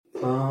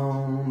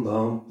Bum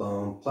bum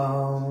bum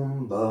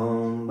bum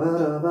bum ba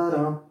da ba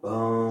dum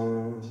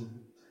bum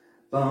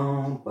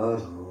bum ba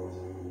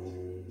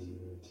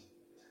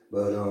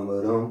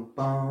dum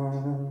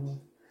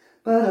bum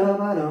ba da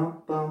ba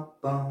dum bum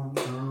bum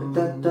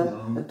da da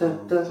da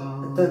da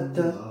da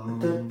da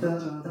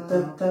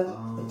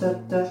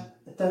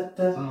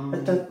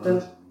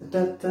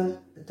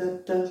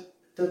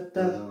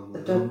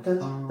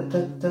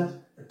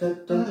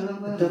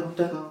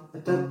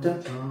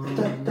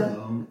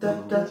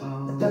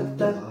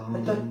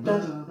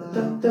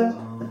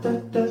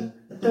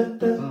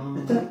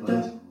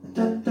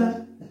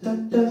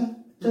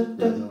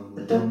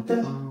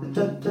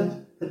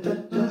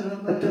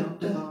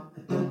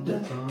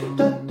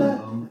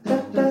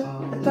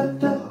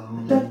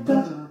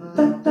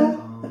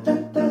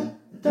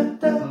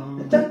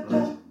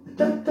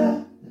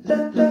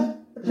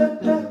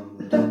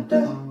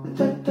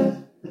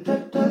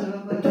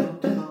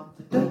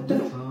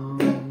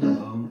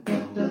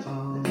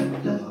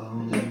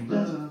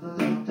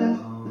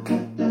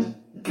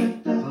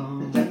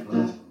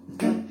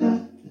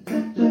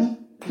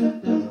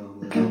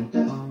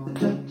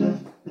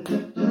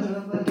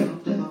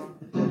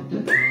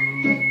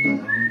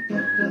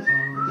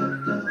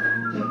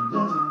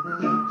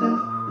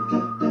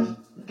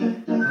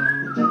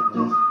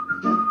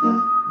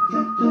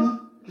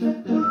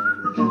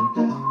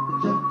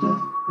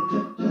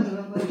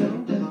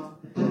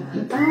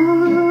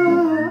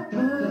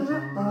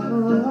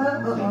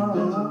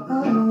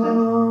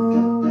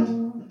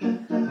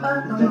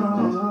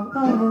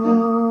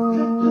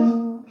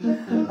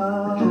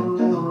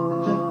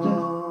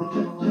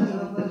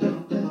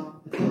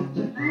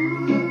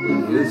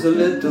Here's a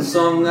little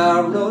song I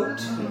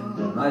wrote.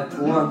 Might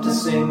want to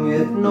sing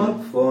it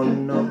note for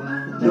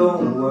note.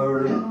 Don't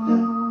worry,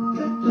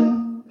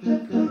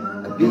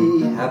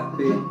 be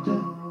happy.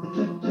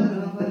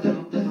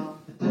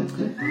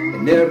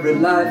 In every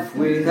life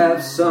we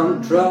have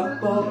some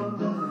trouble.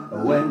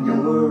 When you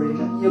worry,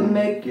 you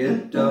make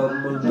it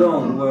double.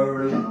 Don't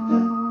worry,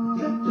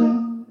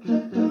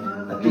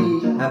 be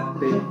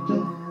happy.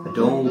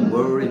 Don't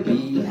worry,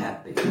 be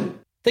happy.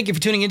 Thank you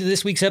for tuning into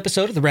this week's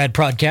episode of the RAD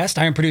Prodcast.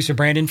 I am producer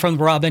Brandon from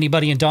the Rob,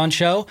 Anybody, and Don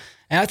show,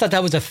 and I thought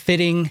that was a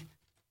fitting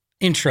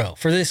intro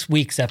for this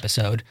week's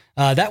episode.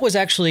 That was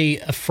actually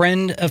a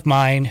friend of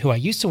mine who I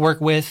used to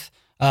work with,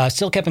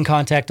 still kept in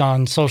contact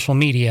on social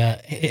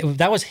media.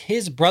 That was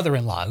his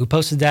brother-in-law who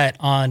posted that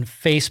on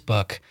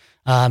Facebook.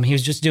 He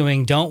was just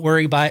doing Don't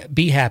Worry,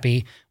 Be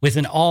Happy with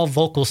an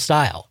all-vocal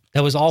style.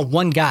 That was all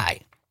one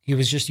guy. He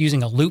was just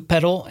using a loop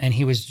pedal, and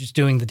he was just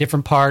doing the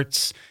different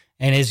parts.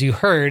 And as you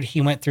heard, he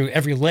went through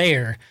every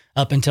layer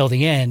up until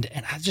the end.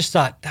 And I just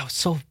thought that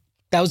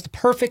was the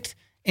perfect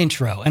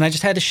intro. And I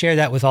just had to share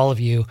that with all of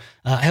you.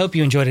 I hope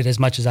you enjoyed it as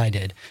much as I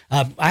did.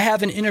 I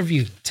have an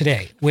interview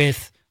today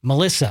with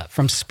Melissa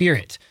from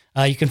Spirit.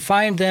 You can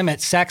find them at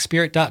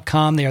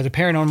sackspirit.com. They are the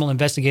paranormal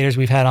investigators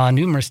we've had on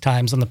numerous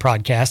times on the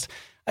podcast.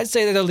 I'd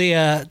say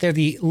they're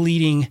the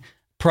leading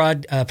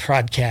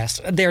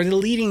podcast. They're the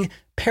leading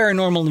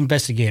paranormal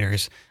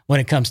investigators when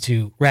it comes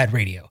to RAD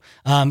Radio.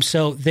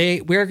 So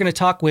we're going to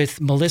talk with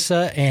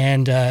Melissa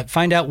and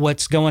find out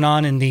what's going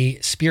on in the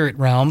spirit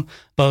realm,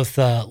 both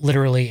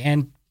literally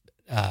and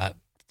I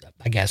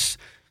guess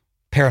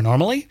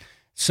paranormally.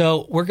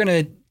 So we're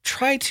going to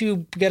try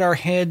to get our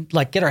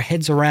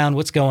heads around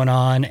what's going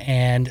on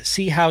and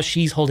see how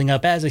she's holding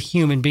up as a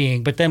human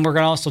being. But then we're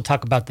going to also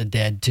talk about the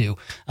dead too.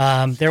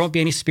 There won't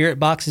be any spirit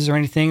boxes or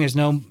anything. There's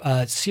no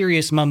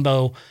serious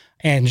mumbo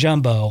and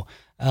jumbo.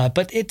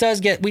 But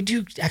we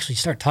do actually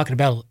start talking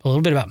about a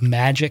little bit about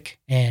magic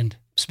and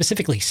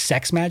specifically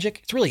sex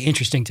magic. It's really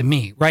interesting to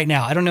me right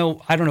now. I don't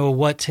know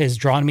what has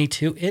drawn me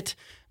to it,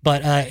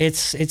 but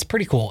it's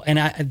pretty cool.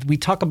 And we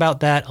talk about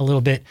that a little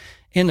bit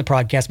in the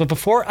podcast. But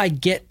before I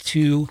get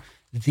to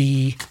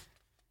the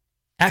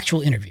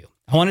actual interview,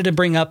 I wanted to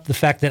bring up the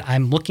fact that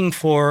I'm looking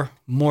for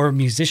more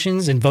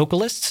musicians and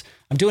vocalists.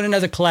 I'm doing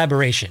another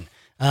collaboration.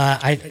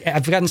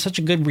 I've gotten such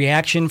a good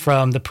reaction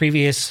from the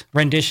previous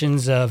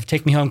renditions of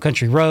Take Me Home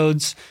Country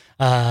Roads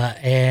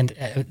and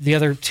the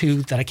other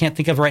two that I can't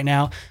think of right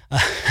now.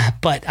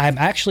 But I'm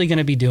actually going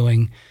to be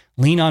doing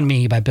Lean on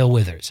Me by Bill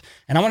Withers.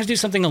 And I want to do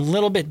something a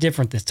little bit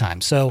different this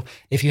time. So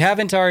if you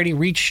haven't already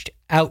reached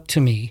out to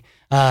me,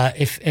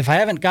 if I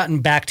haven't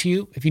gotten back to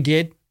you, if you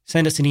did,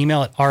 send us an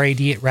email at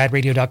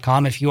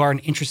rad@radradio.com. If you are an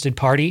interested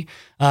party,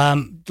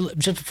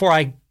 just before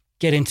I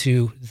get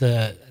into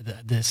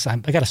this, I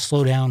got to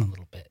slow down a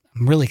little bit.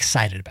 I'm really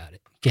excited about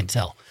it. You can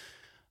tell.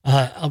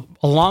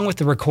 Along with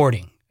the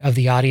recording of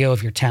the audio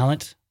of your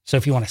talent. So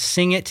if you want to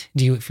sing it,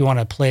 if you want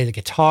to play the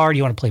guitar, do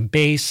you want to play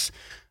bass?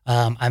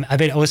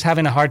 I was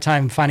having a hard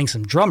time finding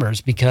some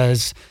drummers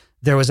because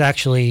there was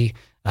actually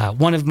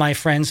one of my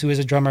friends who is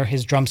a drummer.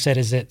 His drum set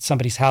is at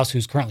somebody's house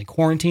who's currently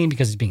quarantined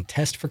because he's being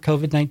tested for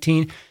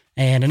COVID-19.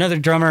 And another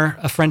drummer,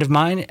 a friend of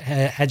mine,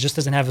 just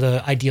doesn't have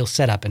the ideal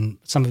setup, and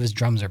some of his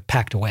drums are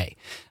packed away.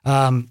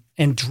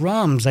 And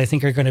drums, I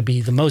think, are going to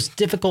be the most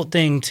difficult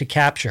thing to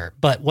capture.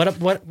 But what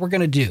we're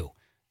going to do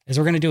is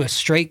we're going to do a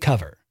straight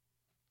cover,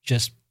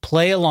 just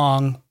play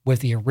along with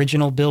the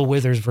original Bill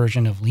Withers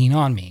version of Lean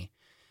On Me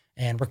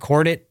and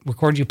record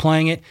you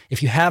playing it.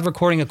 If you have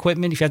recording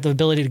equipment, if you have the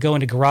ability to go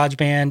into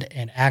GarageBand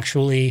and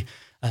actually,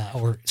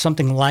 or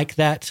something like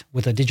that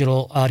with a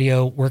digital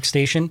audio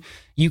workstation,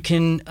 you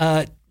can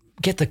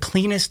get the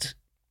cleanest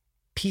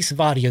piece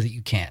of audio that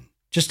you can,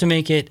 just to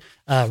make it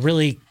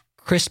really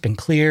crisp and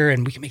clear,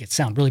 and we can make it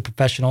sound really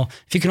professional.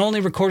 If you can only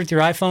record with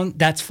your iPhone,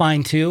 that's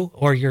fine too,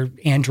 or your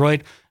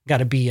Android. Got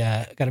to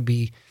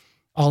be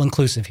all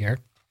inclusive here.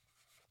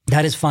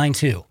 That is fine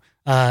too.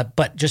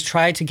 But just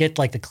try to get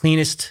like the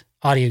cleanest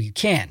audio you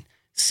can.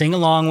 Sing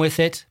along with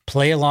it,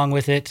 play along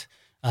with it.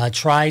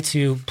 Try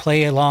to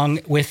play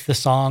along with the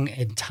song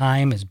in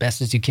time as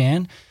best as you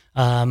can,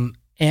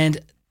 and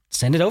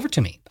send it over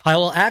to me. I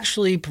will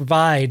actually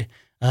provide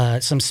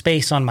some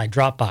space on my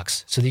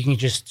Dropbox so that you can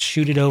just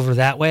shoot it over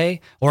that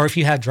way. Or if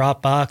you have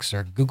Dropbox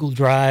or Google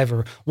Drive,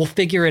 or we'll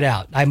figure it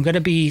out. I'm going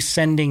to be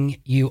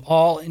sending you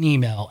all an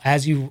email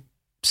as you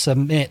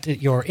submit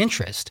your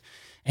interest.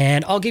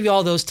 And I'll give you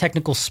all those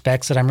technical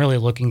specs that I'm really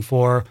looking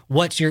for,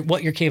 what your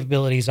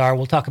capabilities are.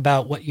 We'll talk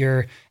about what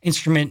your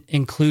instrument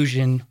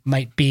inclusion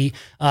might be.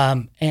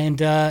 Let's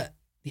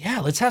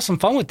have some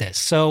fun with this.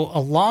 So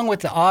along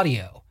with the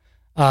audio,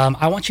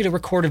 I want you to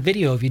record a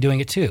video of you doing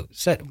it too.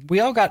 So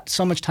we all got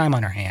so much time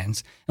on our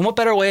hands. And what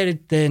better way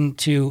than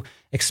to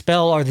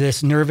expel all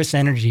this nervous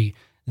energy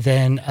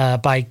than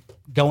by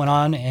going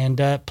on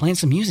and playing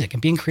some music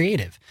and being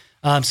creative.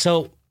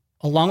 So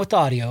along with the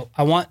audio,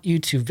 I want you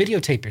to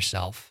videotape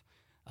yourself.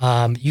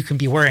 You can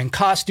be wearing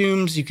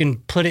costumes. You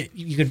can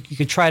you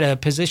could try to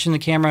position the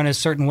camera in a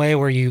certain way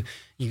where you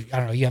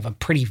have a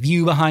pretty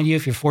view behind you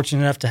if you're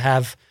fortunate enough to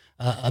have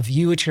a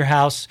view at your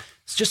house.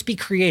 So just be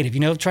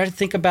creative, try to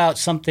think about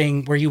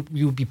something where you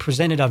would be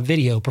presented on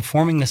video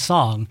performing the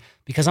song,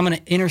 because I'm going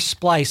to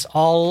intersplice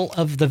all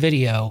of the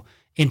video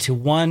into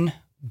one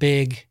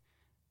big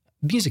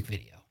music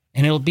video.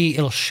 And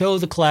it'll show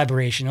the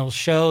collaboration. It'll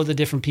show the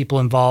different people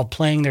involved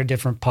playing their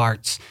different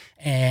parts,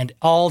 and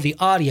all the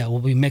audio will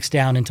be mixed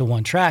down into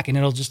one track, and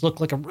it'll just look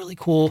like a really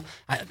cool.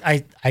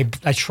 I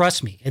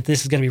trust me,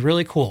 this is going to be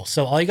really cool.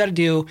 So all you got to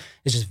do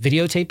is just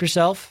videotape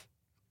yourself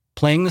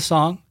playing the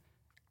song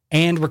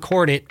and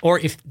record it. Or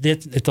if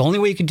the only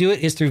way you can do it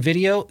is through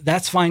video,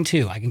 that's fine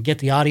too. I can get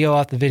the audio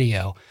off the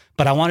video,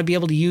 but I want to be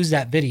able to use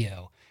that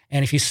video.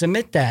 And if you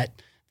submit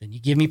that, then you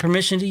give me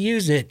permission to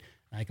use it.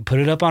 I can put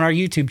it up on our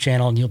YouTube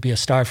channel and you'll be a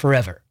star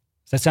forever.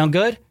 Does that sound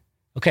good?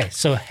 Okay,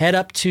 so head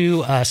up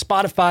to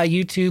Spotify,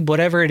 YouTube,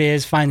 whatever it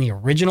is, find the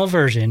original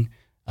version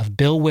of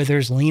Bill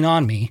Withers' Lean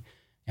On Me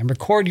and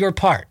record your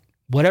part,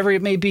 whatever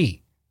it may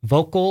be,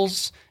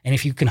 vocals. And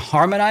if you can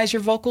harmonize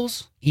your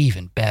vocals,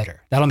 even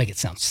better. That'll make it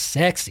sound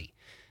sexy.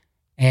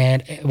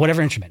 And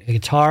whatever instrument, a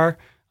guitar,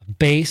 a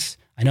bass.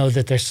 I know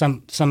that there's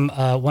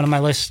one of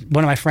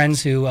my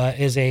friends who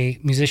is a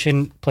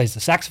musician, plays the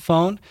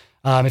saxophone.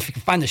 If you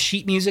can find the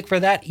sheet music for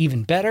that,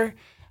 even better.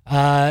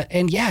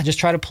 Just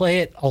try to play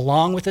it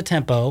along with the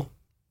tempo.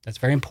 That's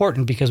very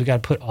important because we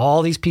got to put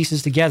all these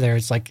pieces together.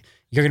 It's like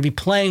you're going to be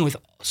playing with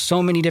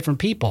so many different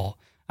people.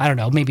 I don't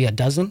know, maybe a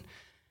dozen.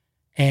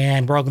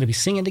 And we're all going to be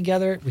singing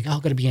together. We all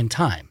got to be in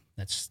time.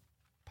 That's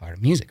part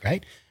of music,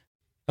 right?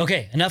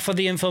 Okay, enough of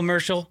the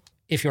infomercial.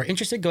 If you're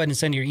interested, go ahead and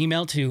send your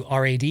email to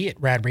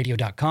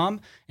rad@radradio.com,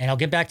 and I'll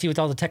get back to you with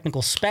all the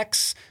technical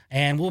specs,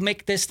 and we'll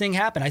make this thing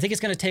happen. I think it's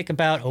going to take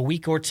about a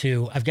week or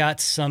two. I've got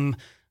some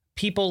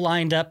people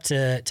lined up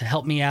to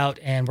help me out,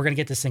 and we're going to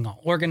get this thing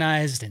all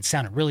organized and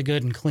sounding really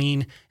good and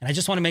clean, and I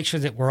just want to make sure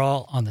that we're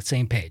all on the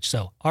same page.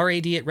 So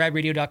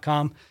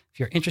rad@radradio.com if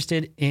you're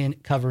interested in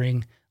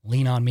covering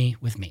Lean On Me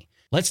with me.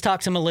 Let's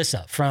talk to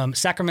Melissa from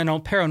Sacramento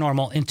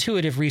Paranormal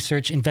Intuitive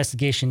Research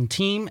Investigation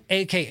Team,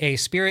 a.k.a.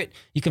 Spirit.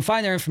 You can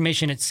find their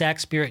information at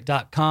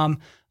sacspirit.com.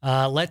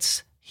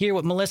 Let's hear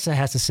what Melissa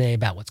has to say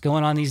about what's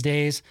going on these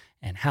days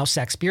and how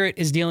Sac Spirit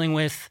is dealing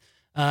with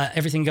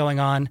everything going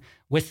on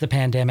with the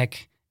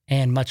pandemic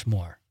and much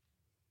more.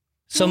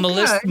 So,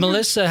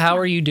 Melissa, how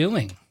are you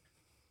doing?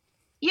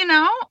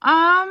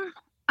 I'm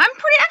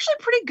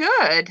pretty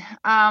good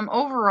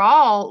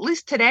overall, at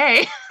least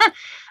today.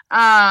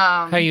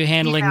 How are you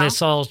handling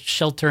this all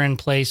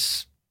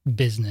shelter-in-place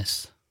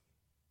business?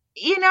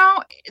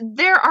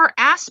 There are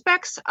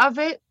aspects of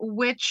it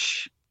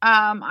which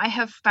I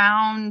have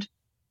found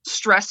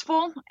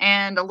stressful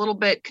and a little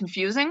bit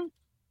confusing.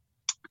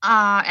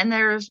 And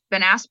there's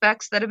been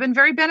aspects that have been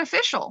very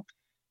beneficial.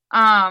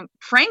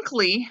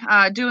 Frankly,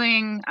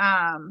 doing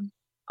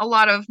a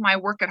lot of my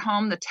work at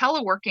home, the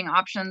teleworking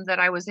option that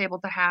I was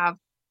able to have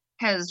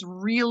has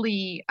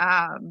really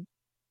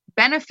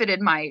benefited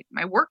my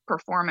work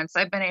performance.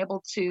 I've been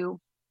able to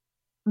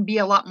be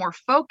a lot more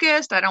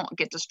focused. I don't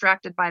get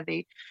distracted by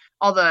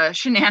all the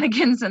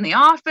shenanigans in the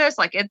office.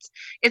 Like it's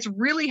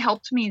really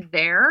helped me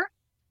there.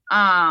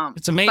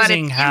 It's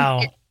amazing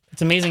how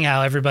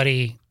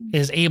everybody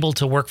is able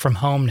to work from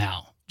home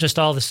now. Just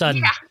all of a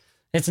sudden,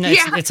 it's nice.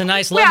 Yeah. It's a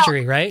nice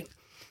luxury, right?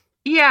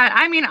 Yeah,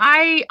 I mean,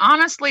 I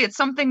honestly, it's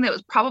something that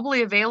was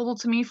probably available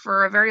to me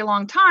for a very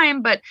long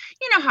time, but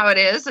you know how it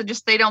is.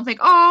 They don't think,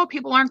 oh,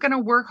 people aren't going to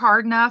work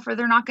hard enough, or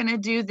they're not going to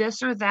do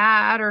this or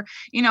that, or,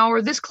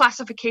 or this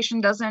classification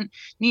doesn't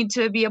need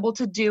to be able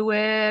to do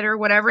it or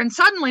whatever. And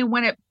suddenly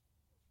when it,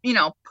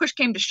 push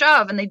came to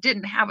shove and they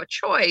didn't have a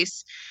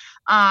choice,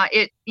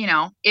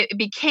 it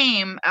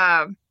became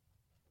a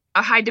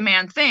high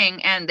demand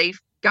thing, and they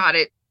got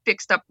it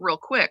fixed up real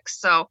quick.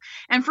 So,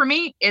 and for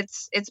me,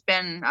 it's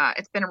been a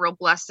real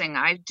blessing.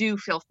 I do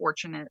feel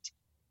fortunate.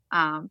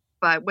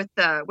 But with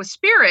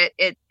Spirit,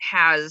 it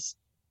has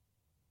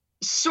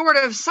sort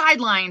of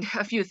sidelined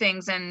a few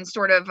things and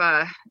sort of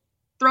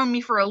thrown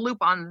me for a loop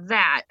on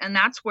that. And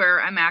that's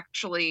where I'm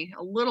actually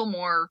a little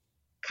more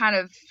kind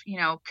of,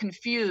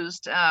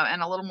 confused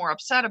and a little more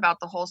upset about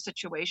the whole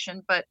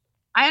situation. But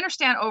I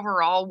understand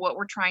overall what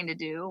we're trying to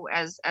do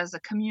as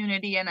a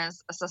community and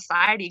as a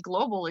society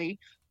globally.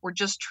 We're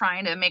just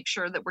trying to make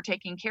sure that we're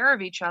taking care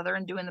of each other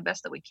and doing the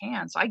best that we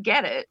can. So I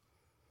get it.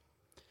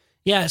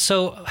 Yeah.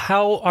 So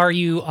how are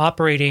you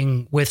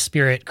operating with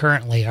Spirit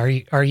currently?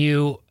 Are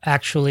you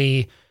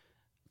actually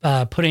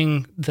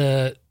putting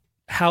the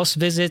house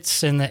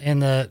visits and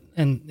house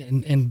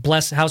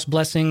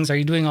blessings? Are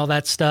you doing all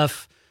that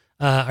stuff?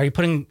 Are you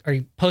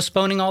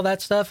postponing all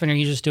that stuff, and are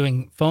you just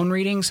doing phone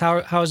readings?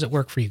 How does it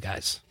work for you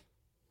guys?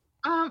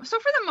 So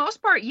for the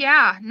most part,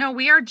 yeah, no,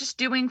 we are just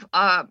doing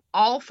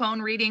all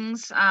phone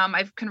readings.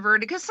 I've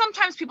converted because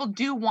sometimes people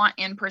do want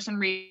in-person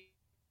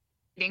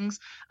readings.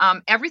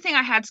 Everything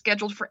I had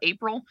scheduled for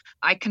April,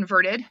 I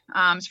converted,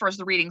 as far as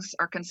the readings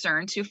are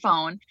concerned, to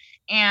phone.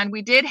 And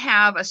we did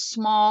have a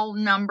small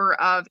number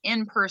of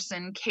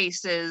in-person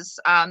cases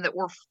that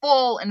were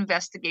full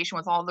investigation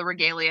with all the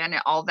regalia and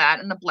all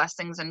that and the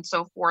blessings and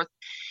so forth.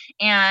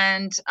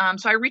 And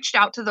so I reached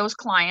out to those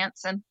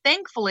clients, and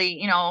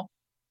thankfully,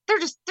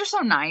 they're so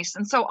nice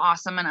and so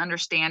awesome and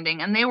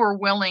understanding, and they were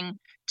willing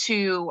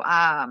to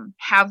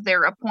have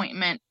their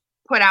appointment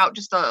put out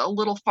just a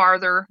little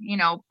farther,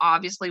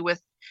 obviously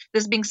with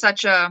this being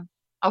such a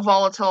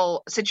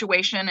volatile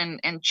situation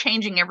and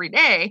changing every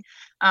day.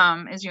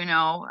 As you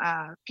know,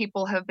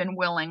 people have been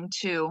willing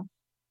to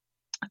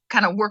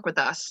kind of work with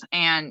us,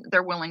 and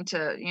they're willing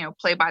to,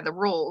 play by the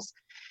rules.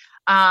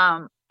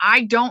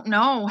 I don't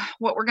know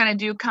what we're going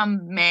to do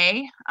come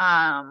May.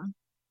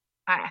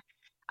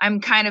 I'm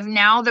kind of,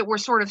 now that we're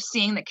sort of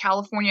seeing that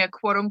California,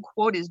 quote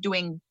unquote, is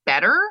doing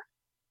better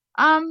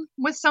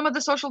with some of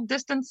the social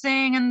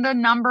distancing and the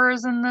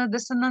numbers and the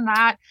this and the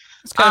that.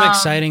 It's kind of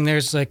exciting.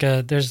 There's like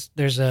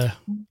there's a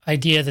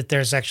idea that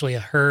there's actually a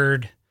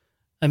herd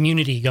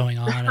immunity going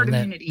on, and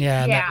that,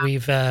 and that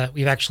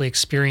we've actually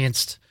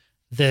experienced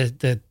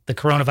the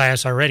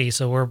coronavirus already.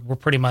 So we're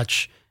pretty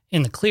much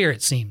in the clear,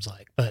 it seems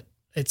like, but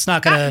it's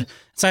not gonna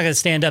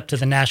stand up to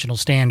the national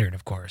standard,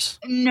 of course.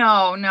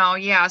 No,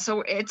 yeah.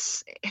 So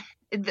it's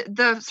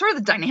the sort of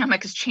the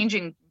dynamic is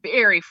changing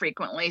very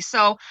frequently.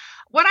 So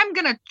what I'm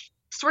gonna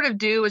sort of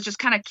do is just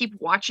kind of keep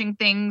watching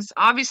things.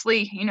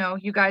 Obviously,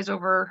 you guys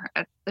over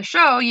at the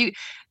show, you're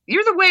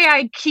the way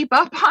I keep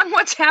up on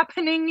what's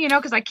happening,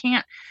 because I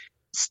can't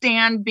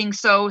stand being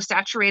so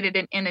saturated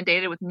and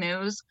inundated with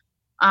news.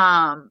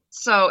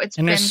 So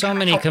there's so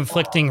many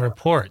conflicting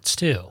reports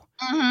too.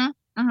 Mm-hmm.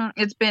 Mm-hmm.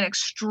 It's been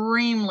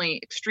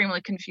extremely,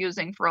 extremely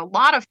confusing for a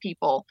lot of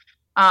people.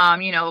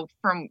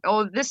 From,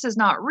 oh, this is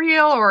not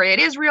real, or it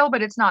is real,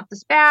 but it's not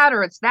this bad,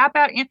 or it's that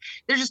bad.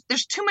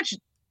 There's too much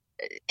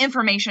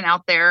information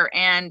out there,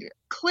 and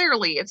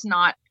clearly it's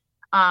not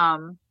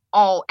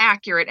all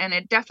accurate, and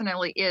it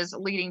definitely is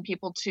leading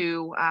people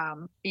to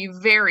be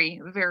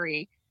very,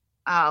 very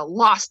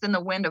lost in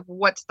the wind of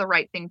what's the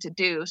right thing to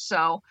do.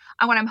 So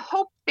what I'm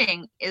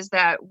hoping is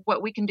that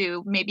what we can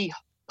do, maybe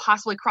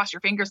possibly cross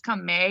your fingers,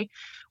 come May,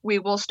 we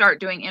will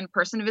start doing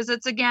in-person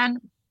visits again,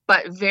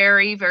 but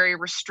very, very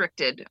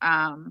restricted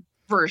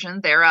version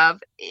thereof,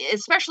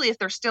 especially if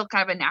there's still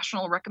kind of a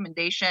national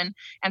recommendation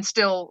and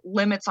still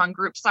limits on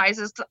group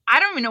sizes. I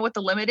don't even know what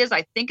the limit is.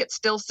 I think it's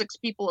still 6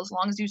 people as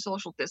long as you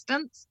social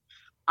distance.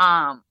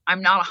 I'm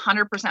not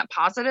 100%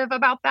 positive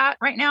about that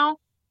right now.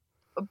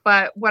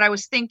 But what I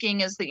was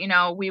thinking is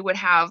that, we would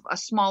have a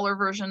smaller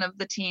version of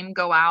the team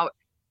go out,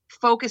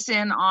 focus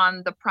in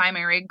on the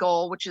primary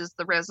goal, which is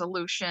the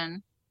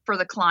resolution for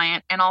the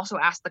client, and also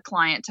ask the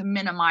client to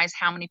minimize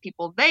how many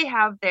people they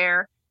have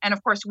there. And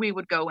of course, we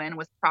would go in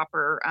with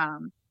proper,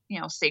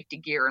 safety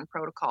gear and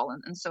protocol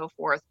and so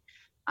forth.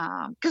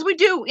 Because we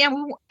do,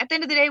 at the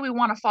end of the day, we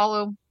want to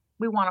follow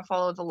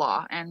the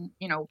law and,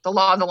 the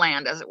law of the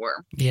land, as it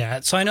were.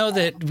 Yeah. So I know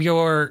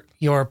that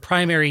your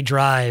primary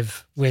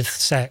drive with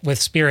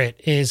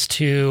Spirit is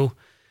to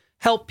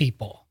help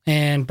people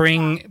and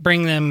bring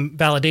them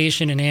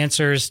validation and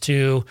answers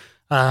to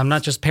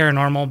not just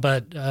paranormal,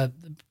 but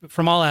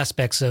from all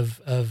aspects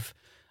of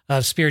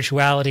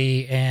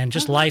spirituality and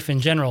just life in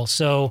general.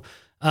 So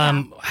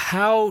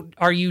how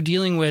are you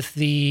dealing with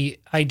the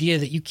idea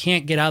that you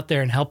can't get out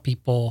there and help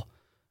people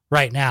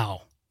right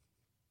now?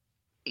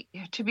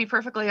 To be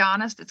perfectly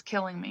honest, it's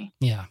killing me.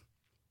 Yeah.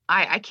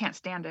 I can't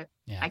stand it.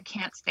 Yeah. I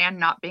can't stand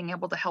not being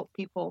able to help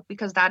people,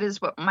 because that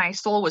is what my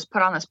soul was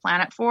put on this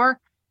planet for.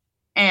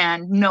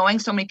 And knowing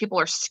so many people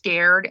are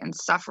scared and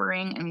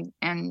suffering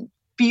and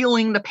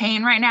feeling the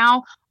pain right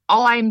now,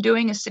 all I'm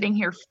doing is sitting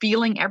here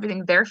feeling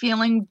everything they're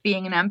feeling,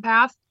 being an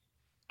empath.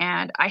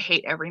 And I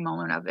hate every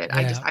moment of it.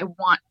 Yeah.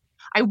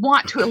 I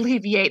want to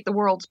alleviate the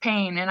world's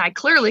pain, and I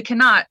clearly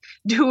cannot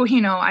do,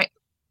 I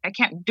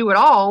can't do it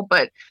all,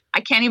 but I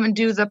can't even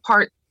do the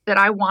part that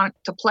I want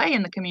to play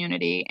in the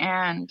community.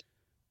 And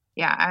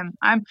yeah,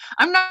 I'm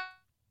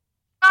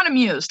not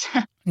amused.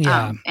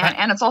 Yeah.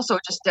 And it's also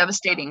just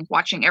devastating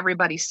watching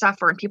everybody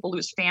suffer and people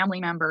lose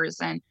family members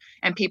and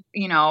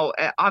people,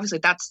 obviously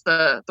that's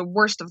the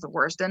worst of the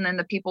worst. And then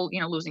the people,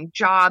 losing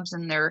jobs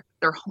and their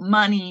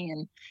money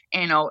and,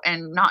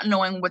 and not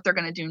knowing what they're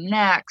going to do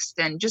next.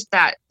 And just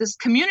this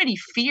community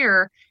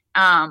fear.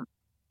 I'm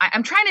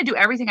trying to do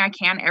everything I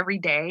can every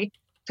day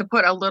to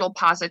put a little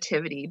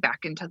positivity back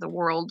into the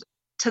world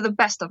to the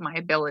best of my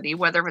ability,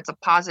 whether it's a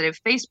positive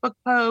Facebook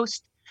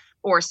post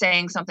or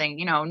saying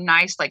something,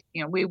 nice. Like,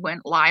 we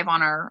went live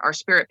on our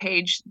Spirit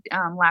page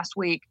last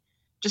week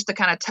just to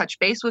kind of touch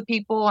base with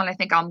people. And I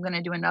think I'm going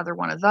to do another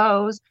one of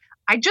those.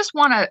 I just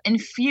want to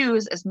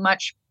infuse as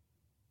much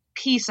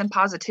peace and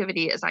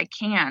positivity as I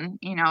can,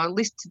 at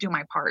least to do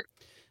my part.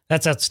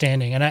 That's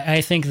outstanding. And I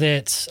think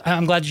that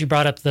I'm glad you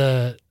brought up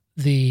the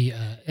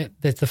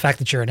fact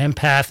that you're an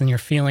empath and you're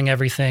feeling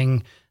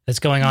everything that's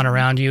going on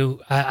around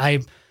you.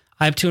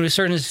 I'm to a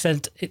certain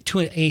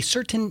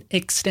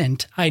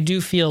extent, I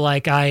do feel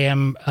like I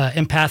am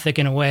empathic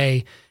in a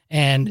way.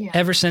 And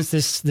ever since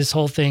this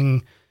whole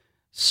thing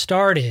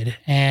started,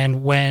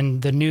 and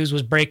when the news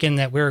was breaking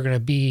that we were going to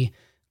be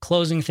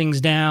closing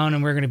things down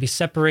and we're going to be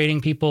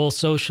separating people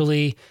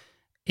socially,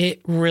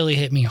 it really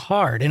hit me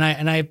hard. And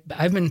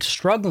I've been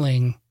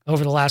struggling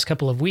over the last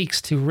couple of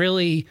weeks to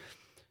really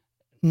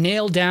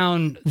nail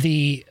down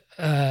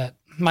my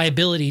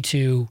ability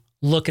to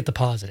look at the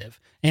positive.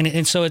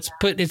 And so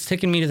it's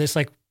taken me to this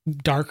like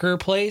darker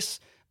place,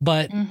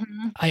 but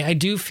I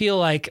do feel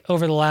like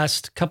over the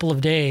last couple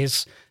of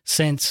days,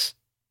 since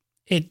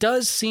it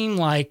does seem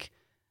like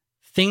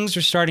things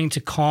are starting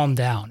to calm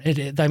down.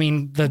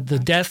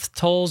 The death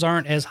tolls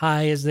aren't as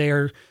high as they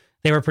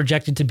were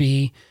projected to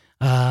be.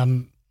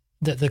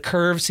 The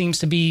curve seems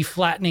to be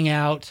flattening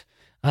out.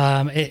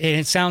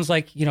 It sounds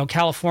like,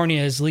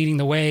 California is leading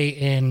the way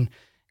in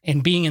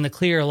being in the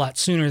clear a lot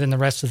sooner than the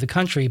rest of the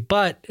country.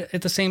 But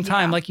at the same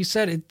time, like you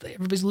said,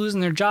 everybody's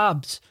losing their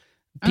jobs.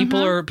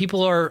 People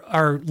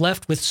are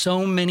left with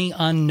so many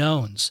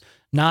unknowns,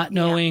 not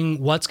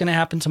knowing what's going to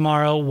happen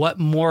tomorrow. What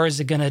more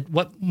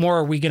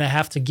are we going to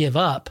have to give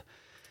up?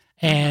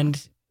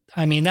 And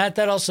I mean, that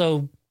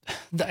also,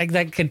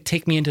 that could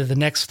take me into the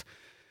next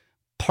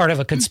part of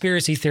a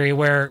conspiracy theory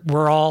where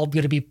we're all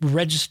going to be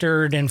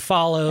registered and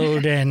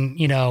followed and,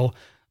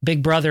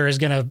 Big Brother is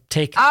going to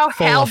take full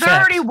hell, effect. They're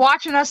already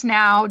watching us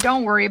now.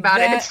 Don't worry about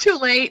it. It's too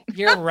late.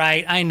 You're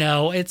right. I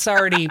know it's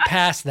already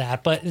past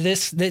that, but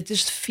it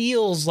just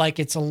feels like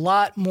it's a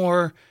lot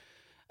more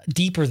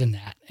deeper than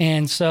that.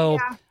 And so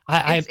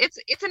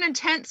it's an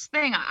intense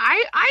thing.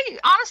 I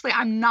honestly,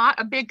 I'm not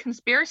a big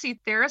conspiracy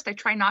theorist. I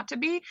try not to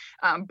be.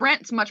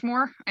 Brent's much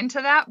more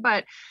into that,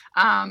 but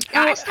how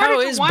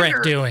is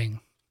Brent doing?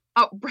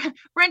 Oh,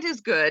 Brent is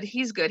good.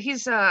 He's good.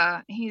 He's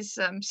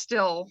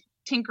still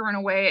tinkering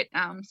away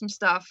at some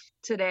stuff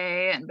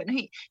today, but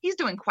he's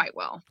doing quite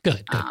well.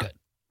 Good.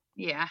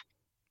 Yeah,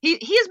 he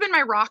has been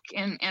my rock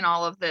in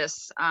all of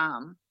this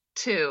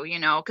too.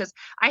 Because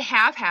I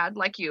have had,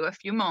 like you, a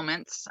few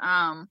moments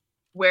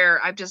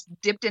where I've just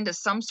dipped into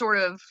some sort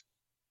of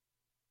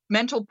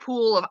mental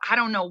pool of I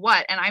don't know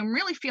what, and I'm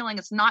really feeling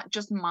it's not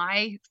just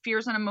my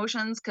fears and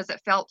emotions because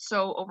it felt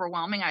so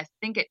overwhelming. I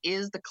think it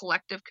is the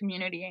collective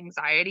community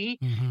anxiety,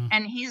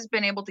 and he's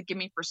been able to give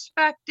me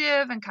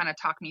perspective and kind of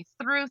talk me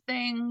through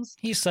things.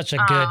 He's such a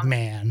good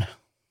man.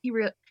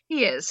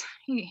 He is.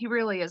 He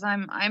really is.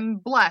 I'm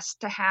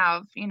blessed to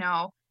have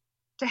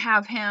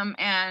him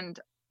and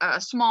a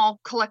small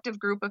collective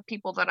group of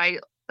people that I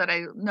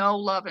know,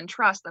 love, and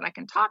trust that I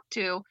can talk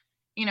to.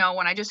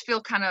 When I just feel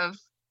kind of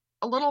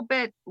a little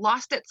bit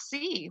lost at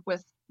sea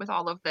with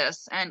all of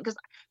this. And because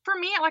for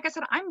me, like I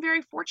said, I'm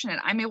very fortunate.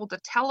 I'm able to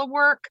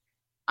telework.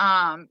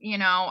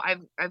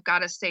 I've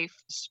got a safe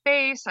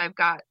space. I've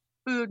got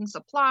food and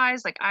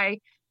supplies. Like I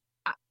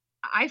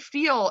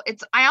feel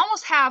I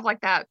almost have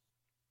like that,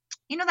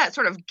 that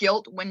sort of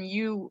guilt when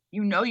you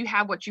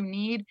have what you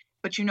need,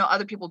 but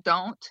other people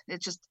don't.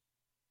 It's just,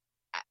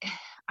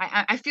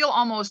 I feel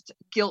almost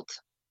guilt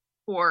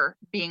for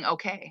being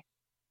okay.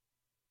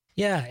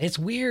 Yeah, it's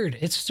weird.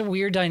 It's just a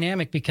weird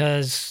dynamic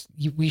because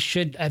we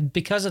should,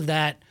 because of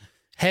that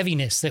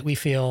heaviness that we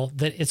feel,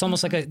 that it's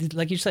almost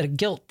like you said, a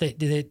guilt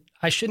that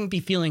I shouldn't be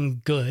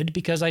feeling good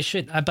because I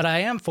should, but I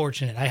am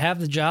fortunate. I have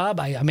the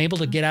job. I'm able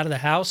to get out of the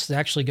house to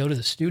actually go to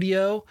the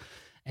studio,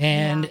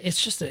 and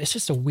it's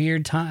just a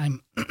weird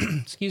time.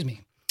 Excuse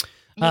me.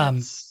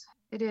 Yes,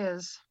 it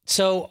is.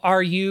 So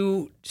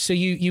you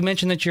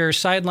mentioned that you're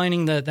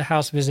sidelining the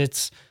house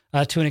visits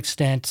to an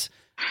extent.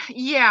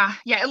 Yeah,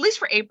 at least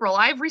for April.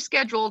 I've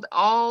rescheduled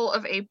all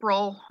of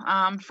April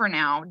for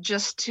now,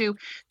 just to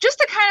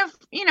kind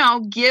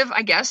of, give,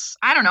 I guess,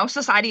 I don't know,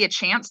 society a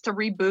chance to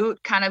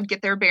reboot, kind of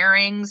get their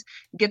bearings,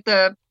 get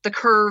the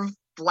curve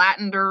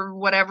flattened or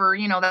whatever,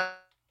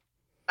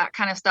 that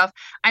kind of stuff.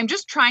 I'm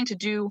just trying to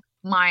do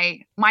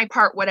my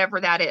part, whatever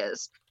that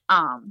is.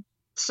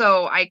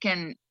 So I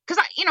can,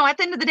 because at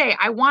the end of the day,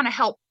 I want to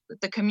help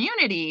the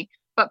community,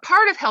 but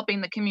part of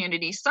helping the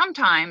community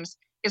sometimes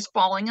is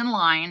falling in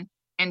line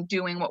and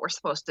doing what we're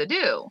supposed to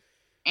do,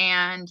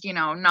 and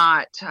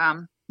not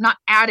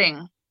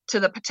adding to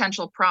the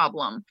potential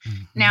problem.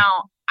 Mm-hmm.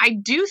 Now, I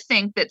do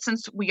think that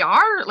since we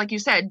are, like you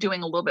said,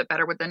 doing a little bit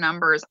better with the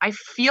numbers, I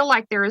feel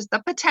like there is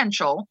the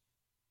potential,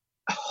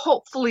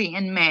 hopefully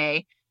in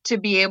May, to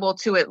be able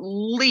to at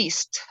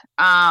least,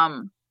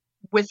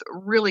 with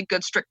really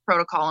good strict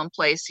protocol in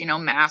place,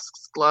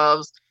 masks,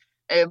 gloves,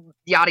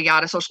 yada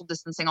yada, social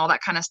distancing, all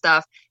that kind of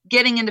stuff,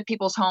 getting into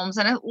people's homes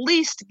and at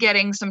least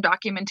getting some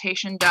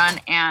documentation done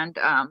and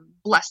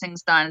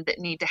blessings done that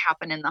need to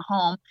happen in the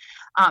home,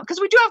 because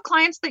we do have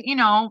clients that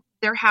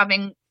they're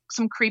having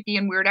some creepy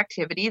and weird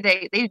activity.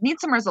 They need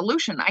some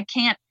resolution. I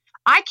can't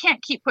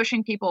keep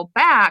pushing people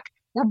back.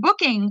 We're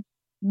booking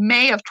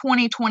May of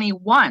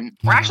 2021.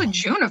 We're actually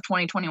June of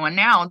 2021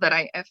 now, that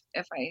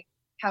if I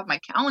have my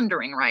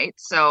calendaring right.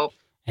 So,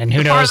 and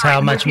who knows how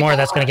much more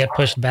that's going to get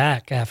pushed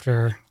back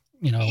after,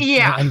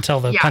 until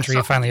the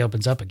country finally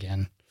opens up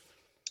again.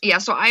 Yeah.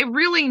 So I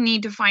really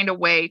need to find a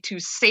way to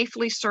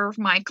safely serve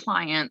my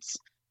clients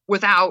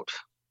without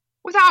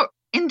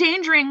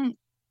endangering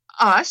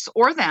us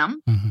or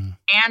them,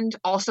 and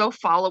also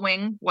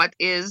following what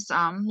is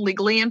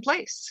legally in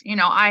place.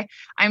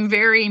 I'm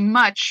very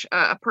much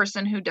a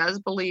person who does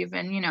believe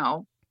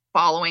in,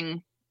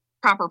 following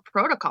proper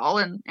protocol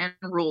and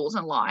rules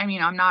and law. I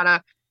mean, I'm not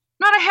a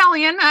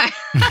hellion. I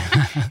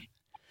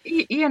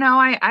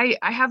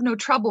have no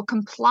trouble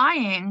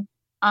complying.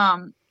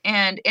 And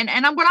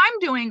what I'm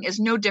doing is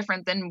no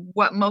different than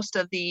what most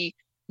of the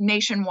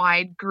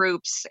nationwide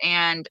groups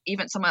and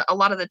even a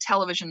lot of the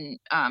television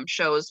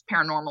shows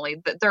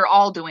paranormally, that they're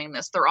all doing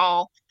this. They're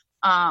all,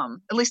 at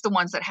least the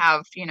ones that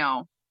have,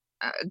 a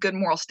good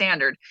moral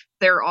standard,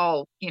 they're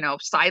all,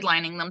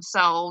 sidelining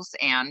themselves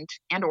and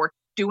or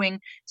doing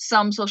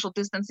some social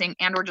distancing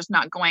and or just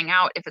not going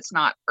out if it's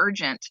not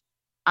urgent.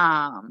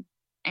 And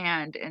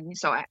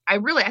so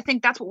I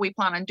think that's what we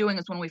plan on doing,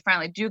 is when we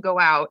finally do go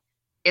out,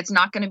 it's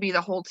not going to be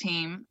the whole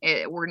team.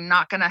 We're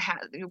going to have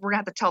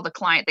to tell the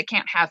client they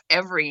can't have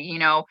every,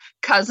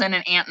 cousin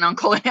and aunt and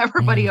uncle and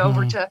everybody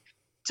over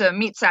to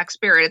meet Sac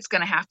Spirit. It's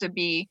going to have to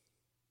be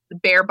the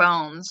bare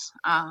bones.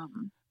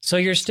 So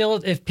you're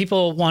still, if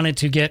people wanted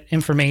to get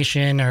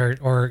information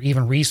or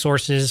even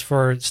resources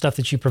for stuff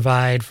that you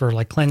provide for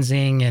like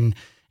cleansing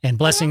and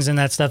blessings and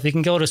that stuff, they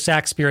can go to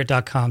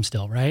sacspirit.com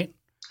still, right?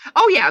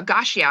 Oh yeah,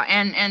 gosh, yeah.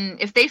 And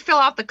if they fill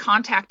out the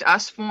contact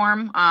us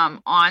form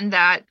on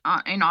that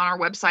on our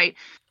website,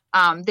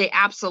 they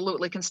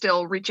absolutely can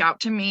still reach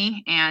out to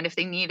me. And if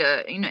they need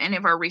any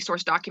of our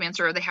resource documents,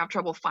 or they have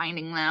trouble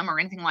finding them or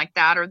anything like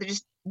that, or they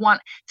just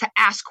want to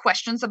ask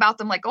questions about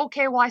them, like,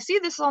 okay, well, I see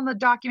this on the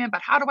document,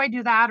 but how do I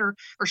do that? Or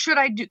can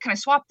I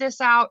swap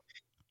this out?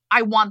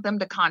 I want them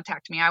to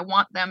contact me. I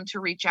want them to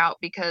reach out,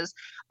 because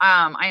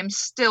I am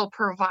still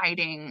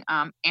providing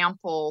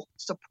ample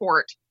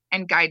support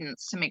and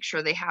guidance to make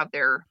sure they have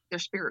their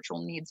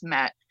spiritual needs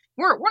met.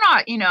 We're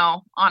not,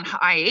 on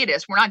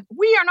hiatus.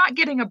 We are not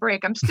getting a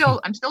break. I'm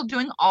still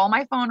doing all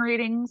my phone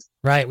readings.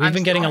 Right. We've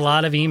been getting a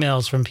lot of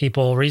emails from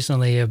people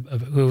recently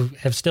who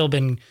have still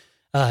been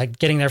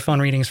getting their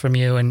phone readings from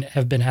you and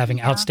have been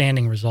having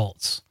outstanding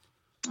results.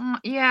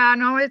 Yeah,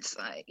 no, it's,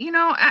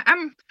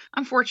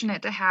 I'm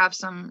fortunate to have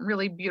some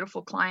really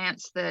beautiful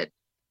clients that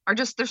are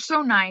they're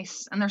so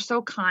nice and they're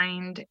so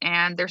kind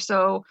and they're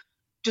so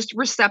just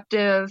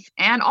receptive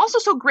and also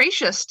so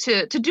gracious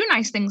to do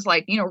nice things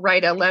like,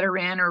 write a letter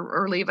in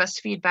or leave us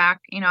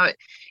feedback.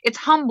 It's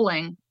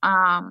humbling.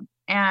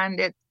 And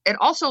it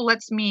also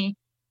lets me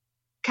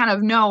kind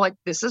of know, like,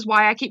 this is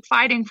why I keep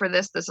fighting for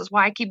this. This is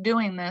why I keep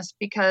doing this,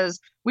 because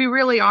we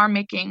really are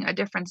making a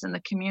difference in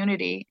the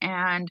community.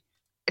 And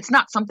it's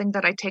not something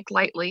that I take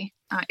lightly.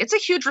 It's a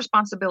huge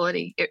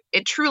responsibility.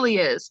 It truly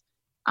is.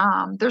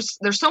 There's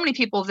so many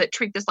people that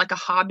treat this like a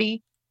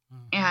hobby.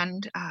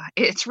 And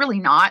it's really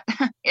not,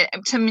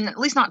 to me, at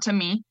least not to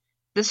me.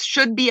 This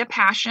should be a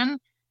passion.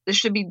 This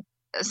should be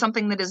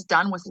something that is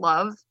done with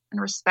love and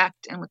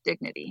respect and with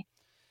dignity.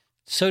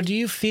 So do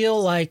you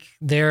feel like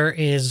there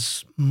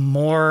is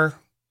more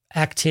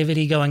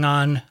activity going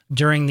on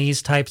during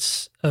these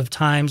types of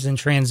times in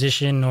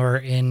transition or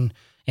in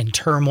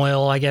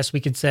turmoil, I guess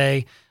we could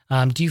say?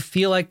 Do you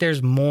feel like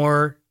there's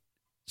more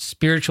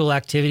spiritual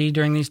activity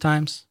during these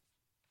times?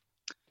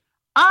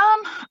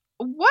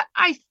 What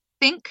I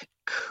think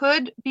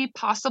could be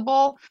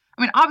possible,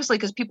 I mean, obviously,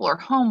 because people are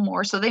home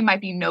more, so they might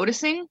be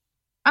noticing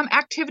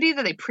activity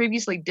that they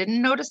previously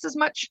didn't notice as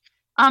much,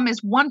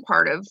 is one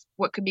part of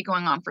what could be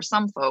going on for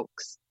some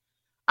folks.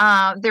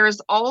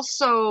 There's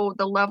also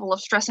the level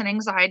of stress and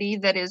anxiety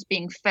that is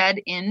being fed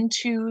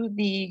into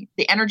the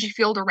energy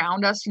field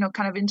around us,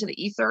 kind of into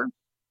the ether.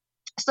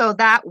 So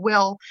that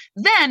will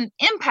then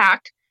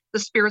impact the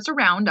spirits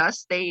around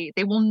us. They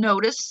will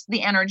notice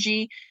the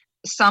energy.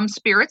 Some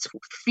spirits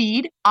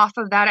feed off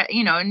of that,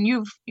 and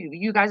you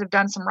guys have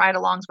done some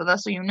ride-alongs with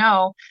us,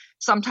 so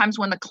sometimes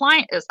when the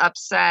client is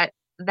upset,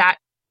 that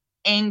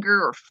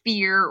anger or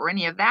fear or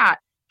any of that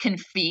can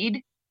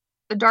feed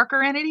the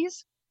darker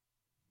entities.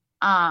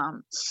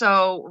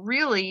 So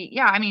really,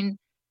 yeah, I mean,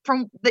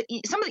 from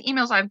some of the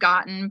emails I've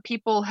gotten,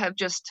 people have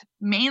just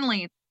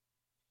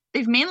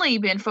they've mainly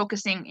been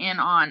focusing in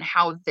on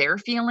how they're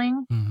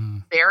feeling,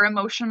 their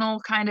emotional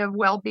kind of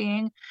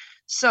well-being.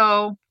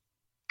 So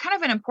kind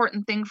of an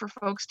important thing for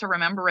folks to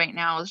remember right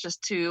now is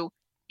just to,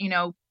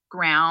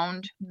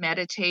 ground,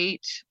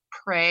 meditate,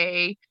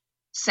 pray,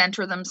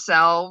 center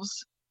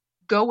themselves,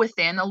 go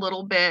within a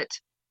little bit.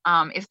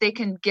 If they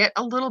can get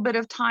a little bit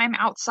of time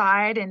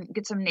outside and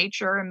get some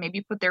nature and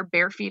maybe put their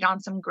bare feet on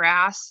some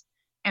grass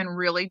and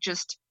really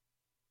just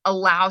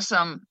allow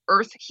some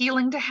earth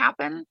healing to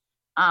happen,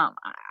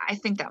 I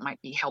think that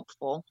might be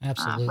helpful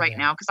right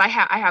now, because I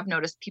have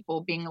noticed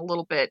people being a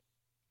little bit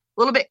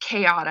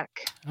chaotic.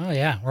 Oh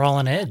yeah, we're all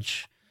on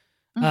edge.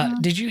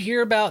 Did you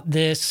hear about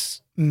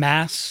this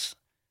mass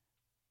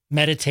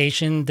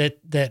meditation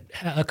that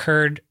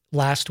occurred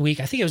last week?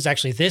 I think it was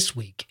actually this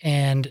week,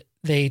 and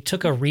they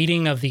took a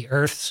reading of the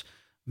Earth's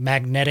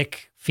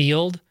magnetic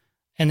field,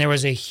 and there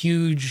was a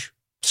huge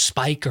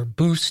spike or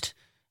boost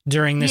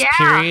during this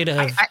period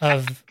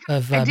of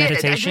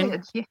meditation. I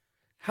did. Yeah.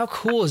 How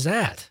cool is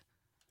that?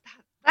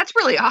 That's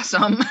really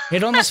awesome.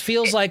 It almost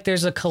feels like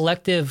there's a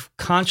collective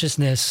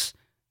consciousness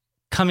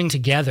coming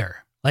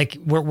together. Like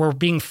we're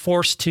being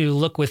forced to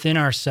look within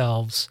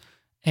ourselves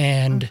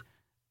and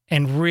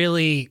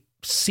really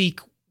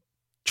seek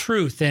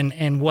truth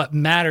and what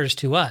matters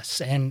to us.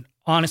 And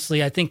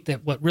honestly, I think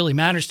that what really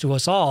matters to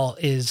us all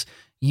is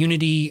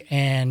unity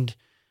and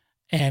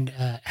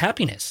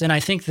happiness. And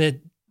I think that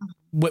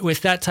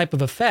with that type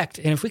of effect,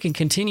 and if we can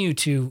continue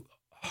to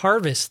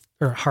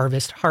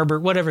harbor,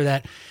 whatever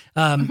that,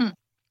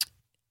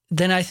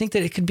 then I think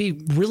that it could be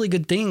really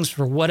good things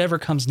for whatever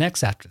comes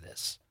next after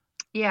this.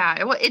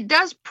 Yeah, well, it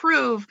does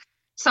prove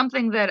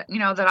something that,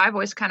 that I've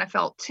always kind of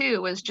felt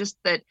too, is just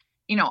that,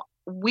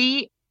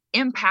 we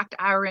impact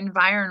our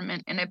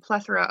environment in a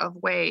plethora of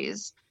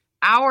ways.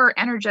 Our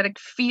energetic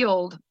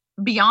field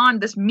beyond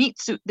this meat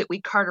suit that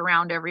we cart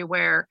around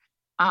everywhere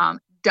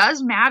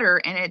does matter,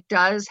 and it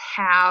does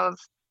have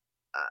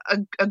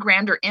a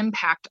grander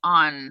impact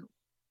on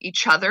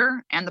each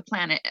other and the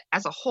planet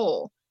as a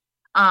whole.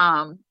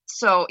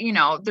 So,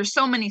 there's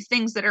so many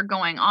things that are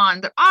going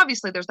on that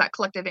obviously there's that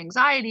collective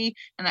anxiety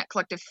and that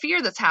collective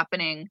fear that's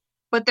happening,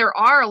 but there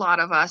are a lot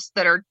of us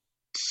that are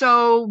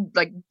so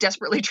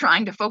desperately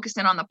trying to focus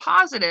in on the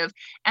positive,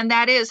 and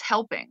that is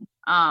helping.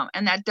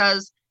 And that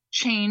does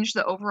change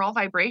the overall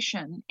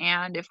vibration.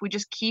 And if we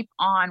just keep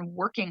on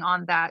working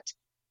on that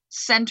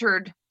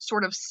centered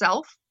sort of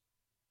self,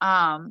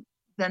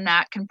 then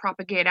that can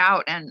propagate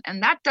out. And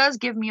that does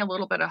give me a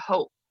little bit of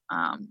hope,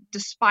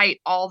 despite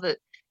all that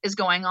is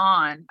going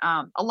on.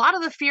 A lot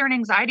of the fear and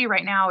anxiety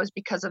right now is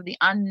because of the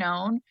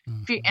unknown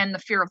and the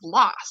fear of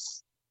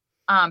loss.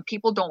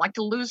 People don't like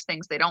to lose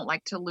things. They don't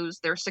like to lose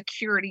their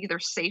security, their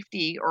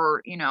safety,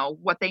 or,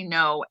 what they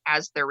know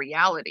as their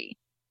reality.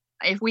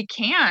 If we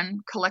can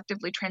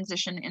collectively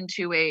transition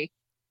into a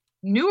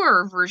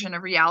newer version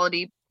of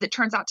reality that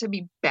turns out to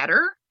be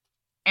better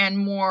and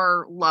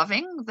more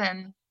loving,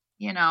 then,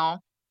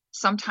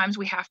 sometimes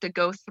we have to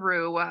go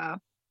through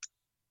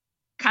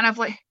kind of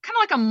like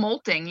a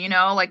molting,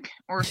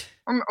 or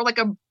like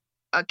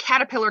a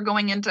caterpillar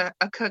going into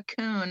a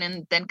cocoon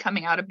and then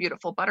coming out a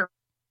beautiful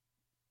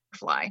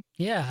butterfly.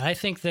 Yeah, I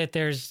think that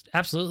there's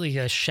absolutely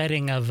a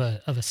shedding of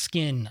a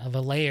skin, of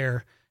a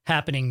layer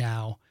happening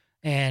now.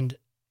 And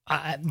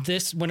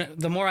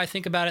the more I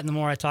think about it and the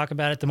more I talk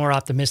about it, the more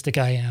optimistic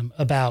I am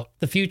about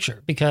the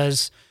future,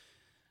 because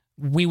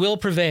we will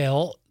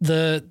prevail.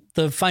 The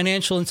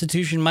financial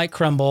institution might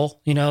crumble.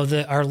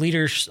 Our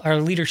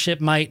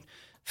leadership might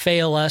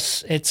fail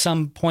us at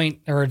some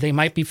point, or they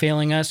might be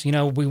failing us.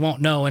 We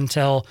won't know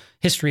until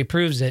history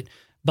proves it.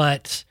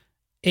 But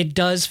it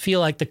does feel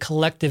like the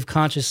collective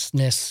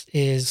consciousness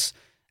is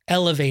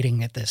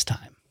elevating at this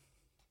time.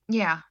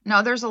 Yeah,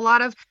 no, there's a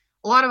lot of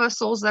us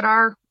souls that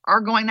are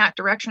going that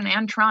direction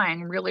and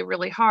trying really,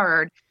 really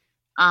hard.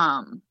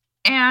 And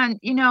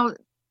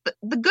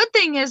the good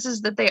thing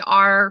is that they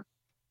are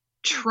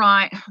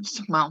trying.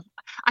 Well,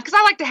 because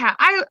I like to have,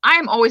 I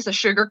am always the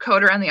sugar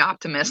coater and the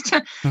optimist.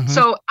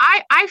 So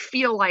I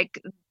feel like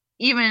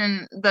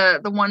even the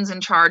ones in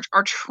charge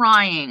are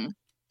trying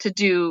to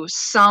do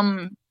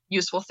some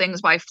useful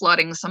things by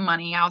flooding some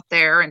money out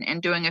there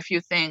and doing a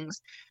few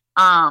things.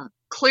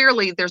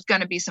 Clearly there's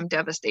going to be some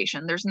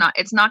devastation.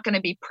 It's not going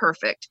to be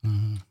perfect,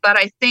 but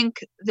I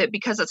think that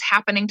because it's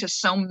happening to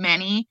so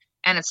many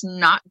and it's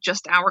not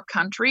just our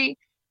country,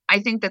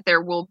 I think that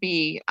there will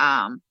be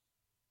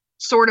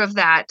sort of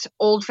that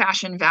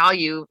old-fashioned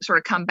value sort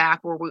of come back,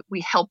 where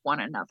we help one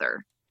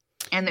another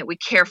and that we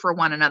care for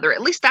one another.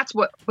 At least that's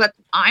what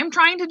I'm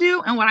trying to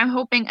do, and what I'm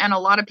hoping, and a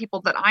lot of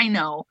people that I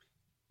know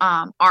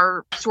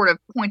are sort of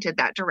pointed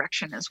that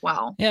direction as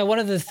well. Yeah, one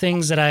of the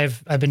things that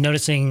I've been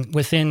noticing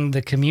within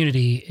the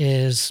community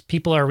is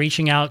people are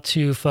reaching out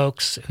to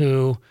folks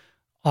who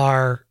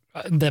are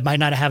that might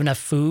not have enough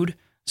food,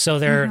 so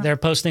they're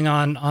posting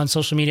on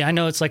social media. I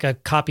know it's like a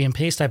copy and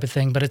paste type of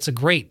thing, but it's a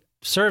great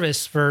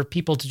service for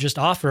people to just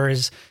offer.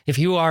 Is if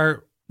you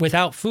are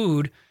without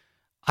food,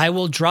 I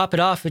will drop it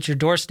off at your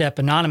doorstep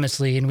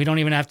anonymously, and we don't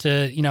even have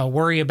to,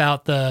 worry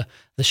about the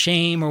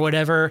shame or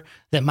whatever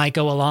that might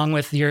go along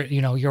with your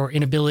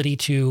inability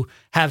to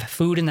have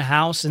food in the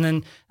house. And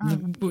then,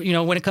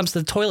 when it comes to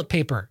the toilet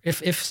paper,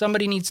 if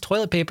somebody needs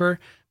toilet paper,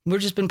 we've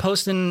just been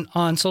posting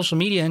on social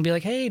media and be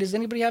like, hey, does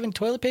anybody have any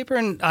toilet paper?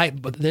 And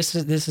this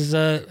is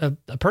a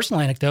personal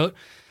anecdote.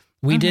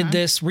 We did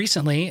this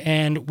recently,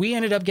 and we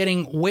ended up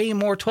getting way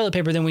more toilet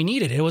paper than we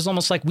needed. It was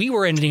almost like we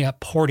were ending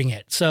up hoarding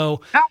it. So,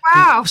 oh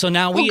wow! So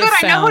now we have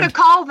found. I know who to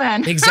call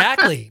then.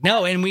 Exactly.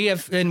 No, and we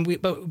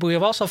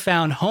have also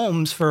found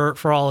homes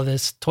for all of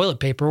this toilet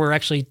paper. We're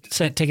actually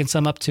taking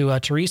some up to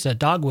Teresa at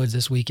Dogwoods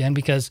this weekend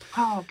because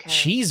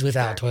she's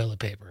without toilet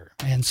paper,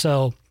 and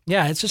so.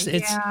 Yeah, it's just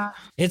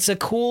it's a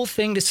cool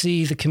thing to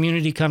see the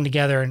community come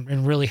together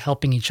and really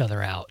helping each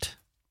other out.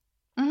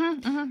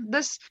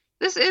 This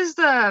is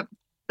the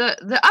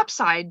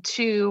upside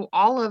to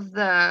all of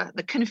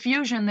the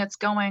confusion that's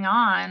going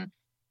on,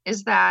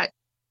 is that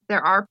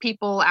there are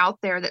people out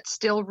there that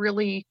still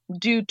really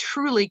do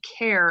truly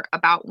care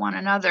about one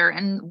another.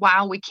 And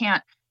while we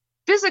can't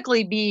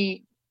physically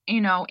be,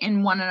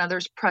 in one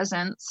another's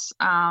presence,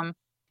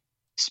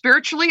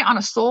 spiritually on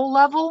a soul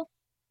level,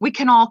 we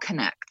can all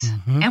connect,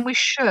 and we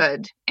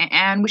should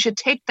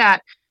take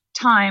that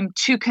time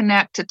to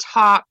connect, to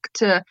talk,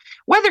 to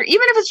whether,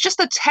 even if it's just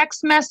a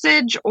text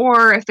message,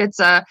 or if it's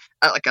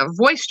like a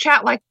voice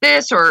chat like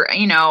this, or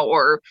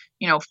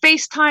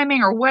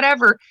FaceTiming or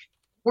whatever,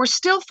 we're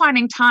still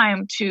finding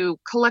time to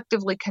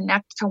collectively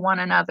connect to one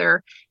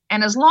another.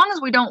 And as long as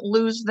we don't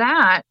lose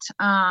that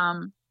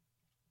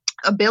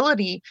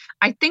ability,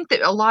 I think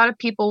that a lot of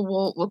people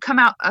will come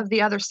out of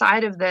the other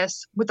side of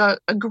this with a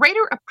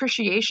greater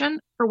appreciation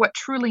for what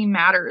truly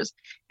matters,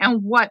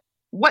 and what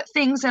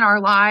things in our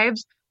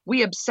lives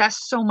we obsess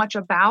so much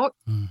about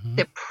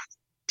that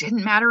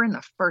didn't matter in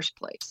the first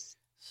place.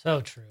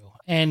 So true.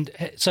 And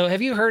so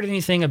have you heard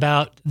anything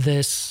about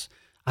this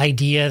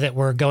idea that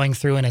we're going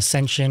through an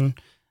ascension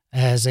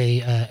as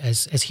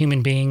as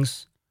human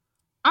beings?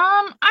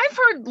 I've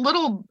heard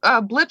little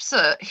blips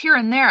here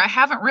and there. I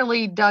haven't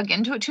really dug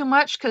into it too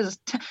much because,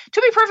 to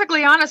be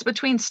perfectly honest,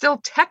 between still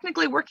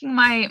technically working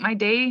my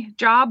day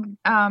job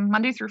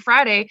Monday through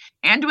Friday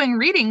and doing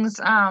readings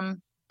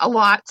a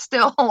lot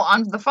still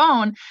on the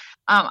phone,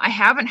 I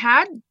haven't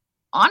had,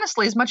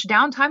 honestly, as much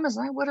downtime as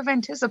I would have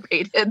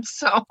anticipated.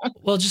 So,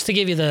 well, just to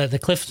give you the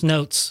Cliff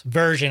Notes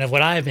version of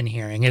what I've been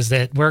hearing is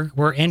that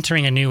we're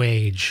entering a new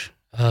age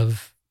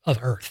of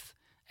Earth.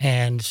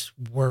 And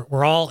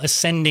we're all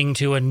ascending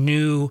to a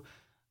new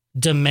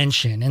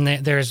dimension, and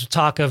there's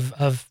talk of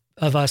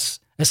us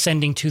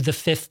ascending to the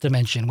fifth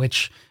dimension,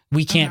 which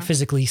we can't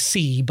physically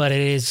see, but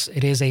it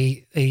is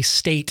a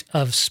state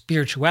of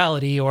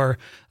spirituality, or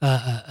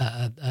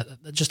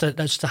just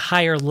a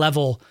higher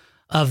level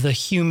of the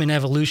human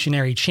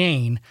evolutionary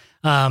chain.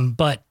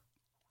 But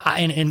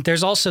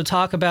there's also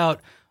talk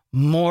about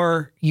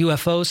more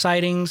UFO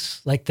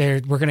sightings, like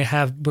we're going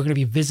to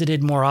be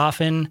visited more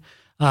often.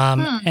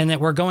 And that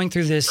we're going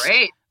through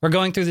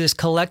this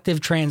collective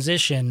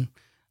transition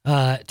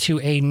to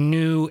a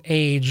new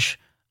age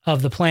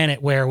of the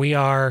planet, where we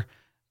are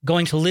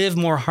going to live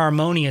more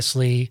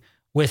harmoniously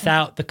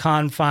without the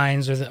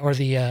confines or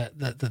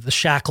the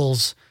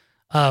shackles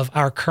of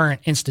our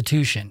current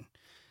institution.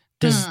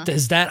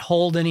 Does that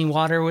hold any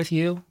water with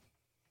you?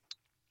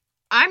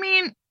 I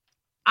mean,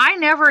 I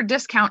never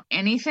discount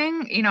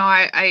anything.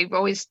 I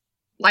always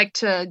like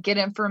to get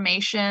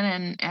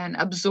information and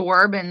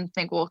absorb and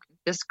think, well,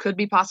 this could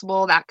be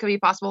possible, that could be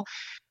possible.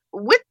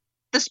 With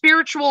the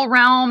spiritual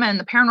realm and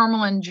the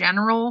paranormal in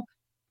general,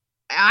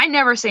 I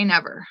never say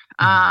never,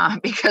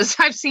 because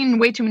I've seen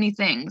way too many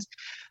things.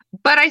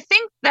 But I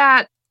think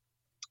that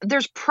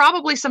there's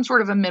probably some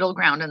sort of a middle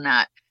ground in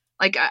that.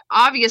 Like,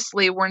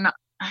 obviously,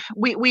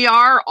 we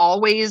are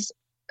always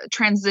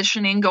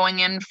transitioning, going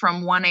in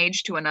from one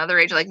age to another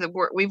age. Like,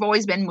 we've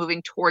always been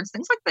moving towards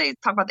things like they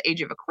talk about the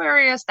age of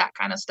Aquarius, that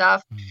kind of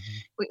stuff.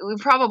 We've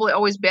probably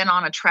always been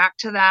on a track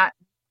to that.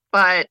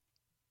 But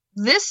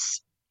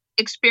this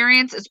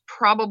experience is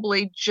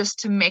probably just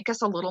to make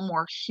us a little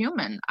more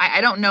human. I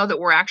don't know that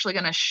we're actually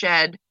going to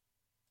shed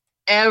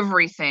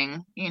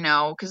everything,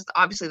 because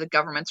obviously the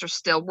governments are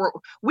still,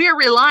 we are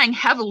relying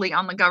heavily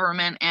on the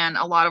government and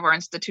a lot of our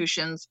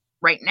institutions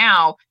right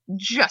now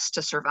just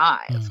to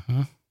survive.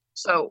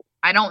 So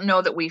I don't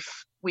know that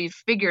we've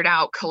figured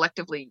out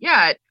collectively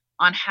yet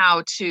on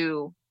how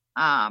to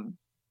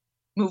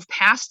move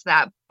past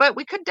that, but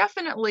we could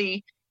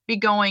definitely be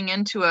going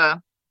into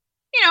a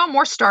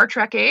more Star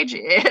Trek age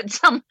at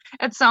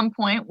some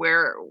point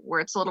where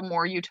it's a little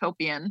more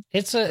utopian.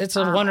 It's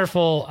a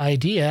wonderful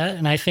idea,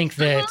 and I think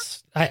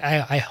that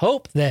I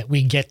hope that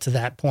we get to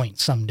that point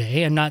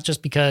someday, and not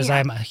just because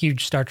I'm a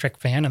huge Star Trek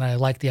fan and I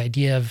like the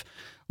idea of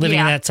living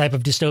in that type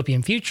of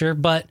dystopian future,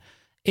 but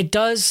it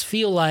does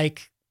feel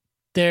like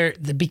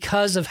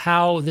because of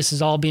how this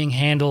is all being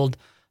handled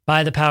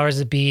by the powers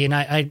that be, and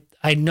I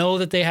know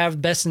that they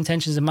have best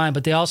intentions in mind,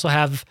 but they also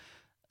have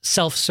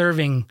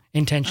self-serving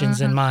intentions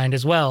in mind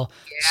as well.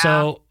 Yeah.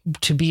 So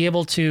to be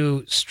able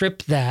to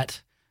strip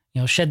that,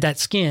 shed that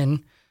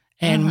skin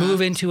and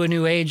move into a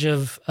new age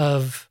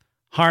of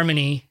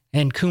harmony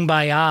and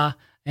kumbaya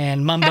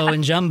and mumbo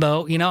and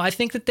jumbo, I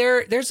think that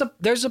there's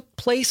a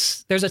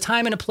place, there's a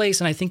time and a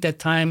place. And I think that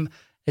time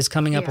is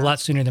coming up a lot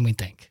sooner than we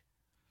think.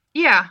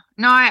 Yeah,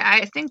 no,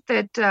 I think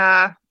that,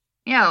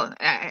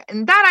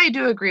 and that I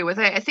do agree with.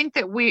 I think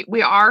that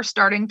we are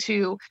starting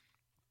to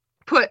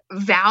put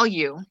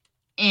value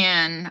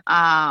in,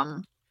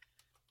 like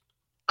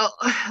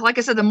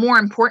I said, the more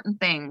important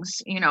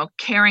things,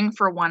 caring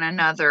for one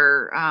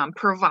another,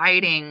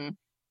 providing,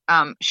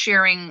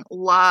 sharing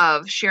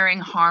love, sharing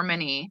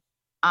harmony.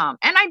 And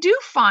I do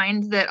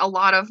find that a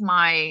lot of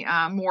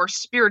my more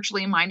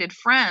spiritually minded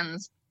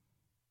friends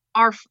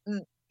are,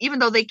 even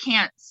though they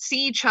can't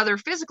see each other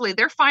physically,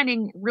 they're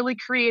finding really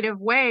creative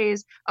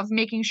ways of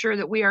making sure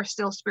that we are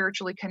still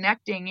spiritually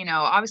connecting.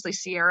 Obviously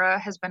Sierra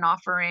has been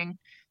offering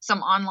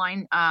some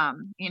online,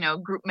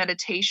 group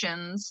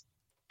meditations,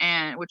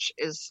 and which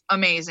is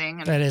amazing.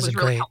 And that is was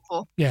really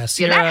helpful. Yeah.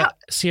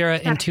 Sierra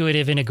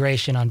Intuitive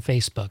Integration on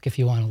Facebook, if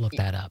you want to look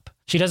that up.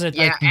 She does it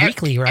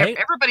weekly, right?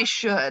 Everybody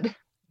should.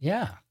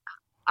 Yeah.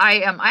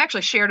 I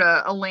actually shared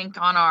a link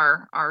on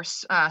our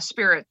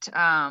Spirit,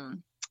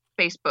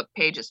 Facebook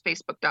page. It's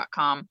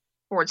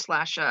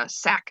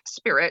facebook.com/SAC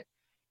Spirit.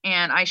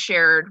 And I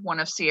shared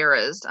one of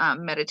Sierra's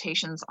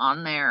meditations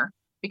on there,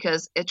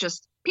 because it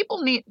just,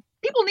 people need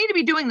to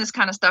be doing this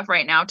kind of stuff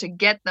right now to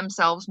get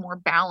themselves more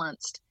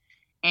balanced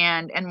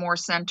and more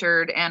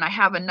centered. And I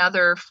have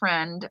another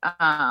friend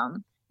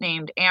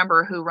named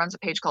Amber who runs a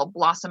page called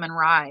Blossom and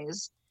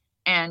Rise.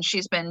 And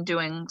she's been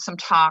doing some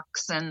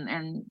talks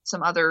and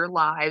some other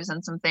lives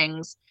and some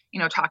things,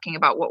 talking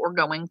about what we're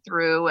going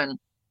through. And,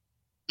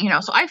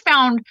 so I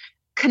found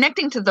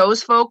connecting to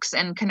those folks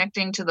and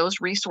connecting to those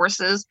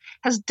resources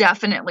has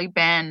definitely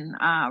been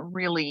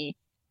really,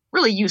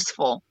 really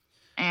useful.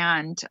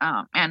 And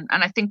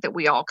I think that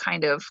we all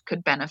kind of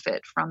could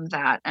benefit from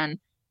that. And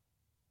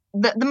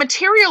the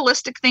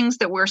materialistic things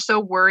that we're so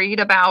worried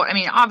about, I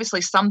mean,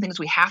 obviously some things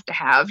we have to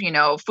have,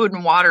 food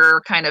and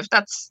water, kind of,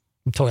 that's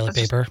toilet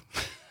paper.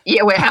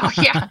 Yeah. Well,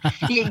 yeah,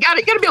 you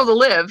gotta be able to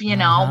live,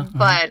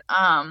 but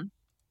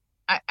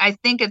I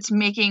think it's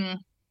making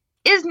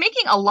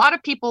a lot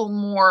of people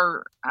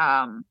more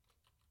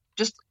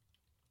just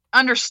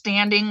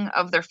understanding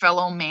of their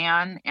fellow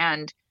man,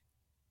 and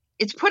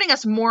it's putting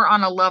us more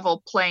on a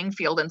level playing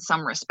field in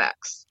some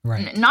respects.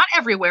 Right. Not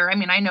everywhere. I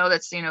mean, I know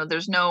that's,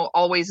 there's no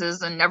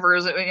alwayses and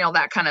nevers,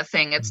 that kind of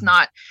thing. It's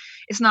not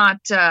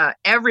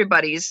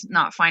everybody's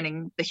not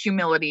finding the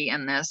humility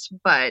in this,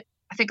 but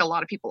I think a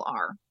lot of people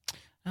are.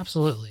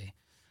 Absolutely.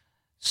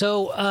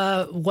 So,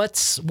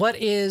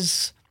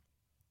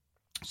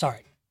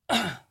 sorry,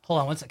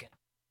 hold on one second.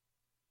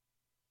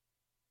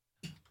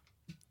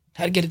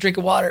 Had to get a drink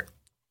of water.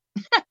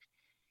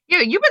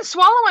 Yeah, you've been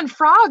swallowing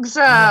frogs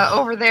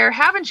over there,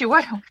 haven't you?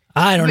 What?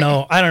 I don't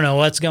know. I don't know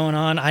what's going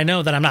on. I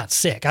know that I'm not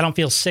sick. I don't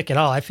feel sick at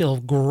all. I feel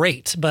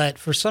great. But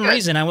for some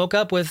reason, I woke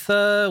up with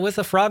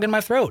a frog in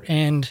my throat,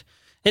 and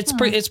it's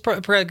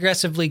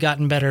progressively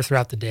gotten better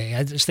throughout the day.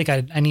 I just think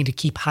I need to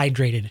keep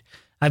hydrated.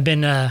 I've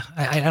been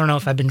I don't know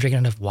if I've been drinking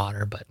enough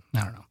water, but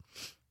I don't know.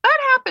 That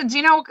happens,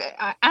 and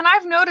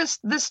I've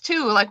noticed this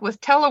too. Like with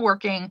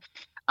teleworking,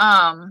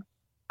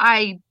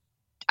 I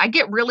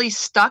get really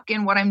stuck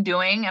in what I'm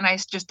doing, and I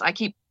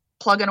keep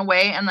plugging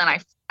away, and then I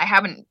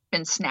haven't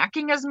been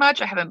snacking as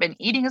much. I haven't been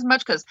eating as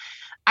much because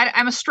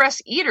I'm a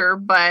stress eater,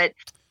 but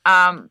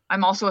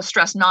I'm also a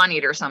stress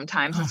non-eater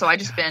sometimes. And so I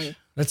just been.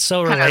 That's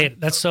so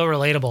That's so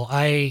relatable.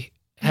 I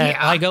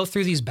go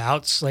through these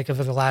bouts, like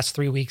over the last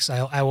 3 weeks.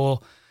 I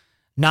will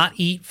not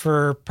eat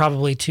for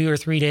probably 2 or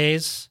 3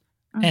 days,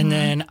 and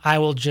then I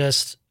will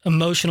just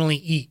emotionally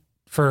eat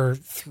for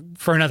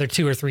another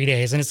 2 or 3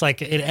 days, and it's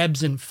like it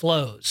ebbs and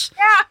flows.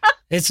 Yeah.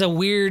 It's a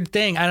weird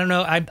thing. I don't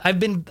know. I've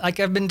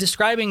been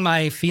describing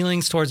my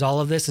feelings towards all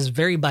of this as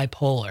very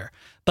bipolar,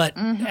 but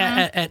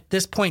at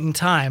this point in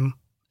time,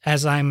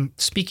 as I'm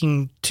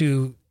speaking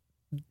to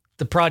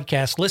the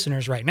Prodcast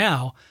listeners right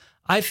now,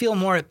 I feel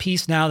more at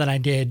peace now than I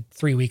did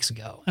 3 weeks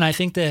ago. And I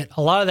think that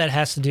a lot of that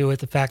has to do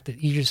with the fact that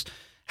you just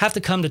have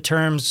to come to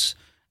terms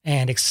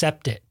and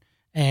accept it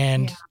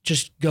and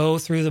just go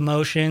through the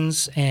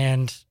motions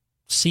and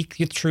seek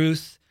the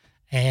truth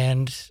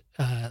and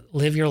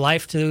live your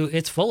life to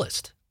its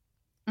fullest.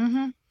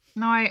 No,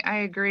 I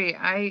agree.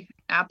 I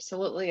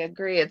absolutely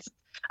agree.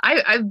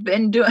 I've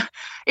been doing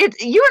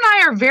it. You and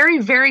I are very,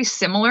 very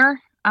similar.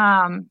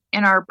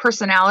 in our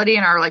personality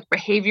and our like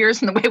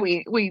behaviors and the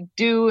way we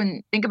do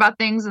and think about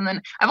things. And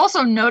then I've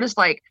also noticed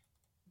like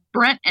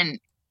Brent and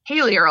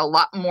Haley are a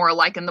lot more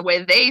alike in the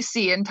way they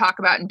see and talk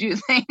about and do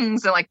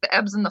things, and like the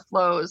ebbs and the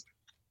flows.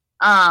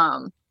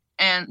 And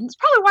it's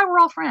probably why we're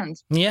all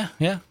friends. Yeah.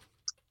 Good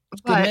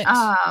But mix.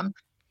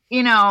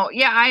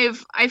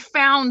 I've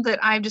found that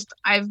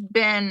I've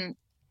been,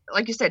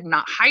 like you said,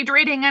 not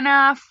hydrating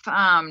enough,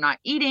 not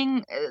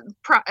eating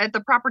at the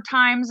proper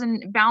times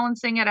and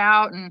balancing it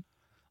out. And,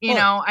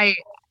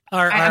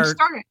 I'm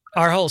starting.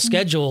 Our whole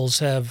schedules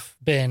have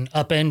been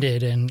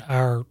upended, and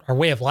our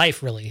way of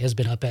life really has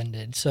been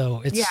upended.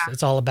 So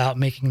it's all about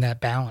making that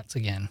balance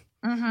again.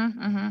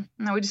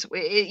 No,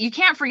 you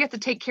can't forget to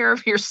take care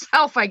of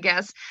yourself, I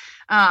guess.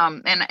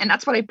 And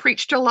that's what I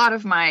preach to a lot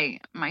of my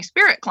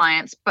spirit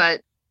clients,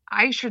 but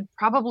I should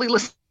probably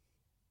listen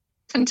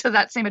to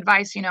that same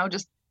advice,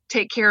 just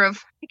take care of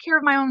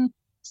my own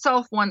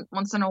self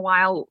once in a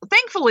while.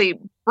 Thankfully,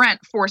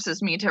 Brent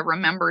forces me to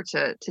remember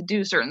to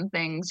do certain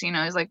things.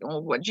 He's like,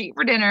 well, what'd you eat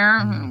for dinner?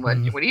 What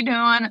are you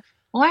doing?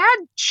 Well, I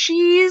had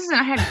cheese and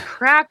I had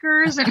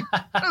crackers, and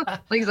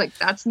he's like,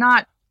 that's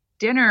not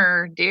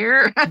dinner,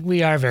 dear.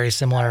 We are very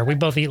similar. We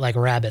both eat like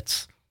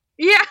rabbits.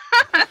 Yeah.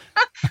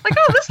 Like,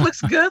 oh, this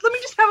looks good. Let me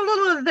just have a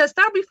little of this.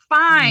 That'll be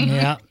fine.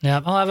 Yeah.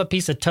 I'll have a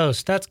piece of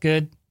toast. That's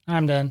good.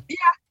 I'm done.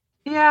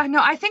 Yeah. No,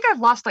 I think I've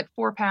lost like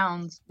 4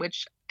 pounds,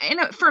 which,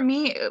 for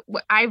me,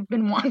 I've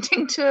been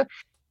wanting to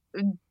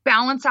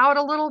balance out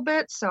a little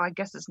bit. So I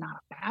guess it's not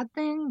a bad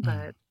thing,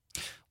 but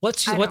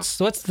what's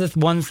the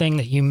one thing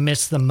that you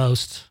miss the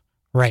most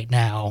right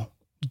now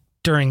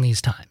during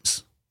these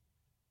times?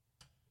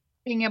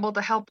 Being able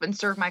to help and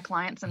serve my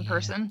clients in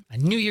person. I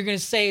knew you were going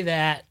to say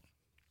that.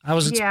 I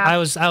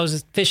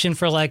was fishing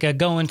for like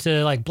going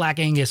to like Black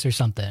Angus or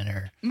something.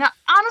 Or no,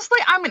 honestly,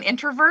 I'm an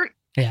introvert.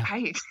 Yeah,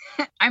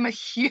 I'm a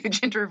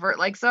huge introvert.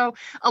 Like, so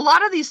a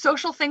lot of these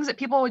social things that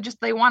people would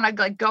they want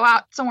to like go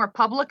out somewhere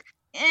public.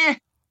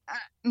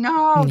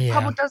 No,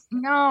 public does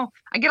no.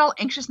 I get all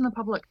anxious in the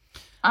public.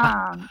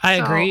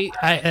 I agree.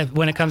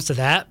 When it comes to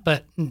that,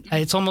 but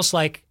it's almost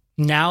like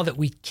now that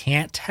we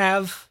can't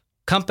have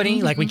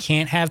company, like we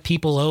can't have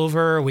people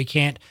over, we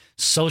can't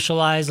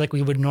socialize like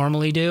we would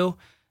normally do.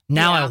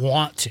 Now I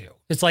want to.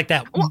 It's like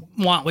that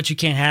want what you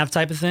can't have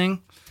type of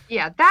thing.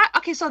 Yeah,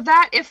 so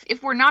that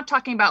if we're not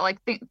talking about like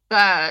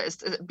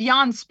the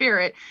beyond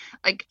spirit,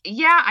 like,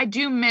 I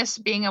do miss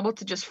being able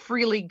to just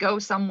freely go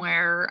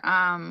somewhere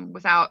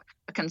without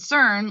a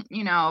concern.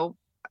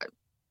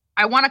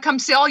 I want to come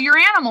see all your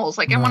animals.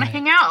 Like, I want to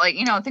hang out, like,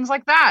 things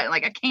like that.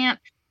 Like, I can't,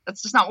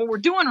 that's just not what we're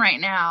doing right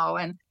now.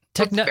 And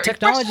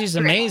technology is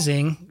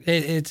amazing.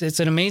 It's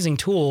an amazing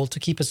tool to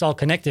keep us all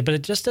connected, but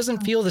it just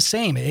doesn't feel the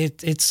same.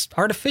 It's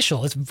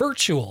artificial. It's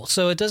virtual.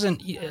 So it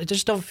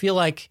just don't feel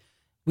like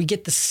we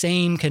get the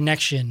same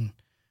connection,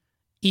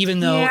 even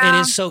though it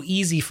is so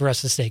easy for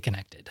us to stay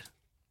connected.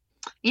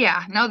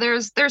 Yeah, no,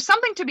 there's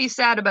something to be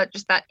said about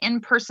just that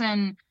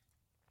in-person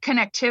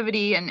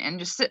connectivity and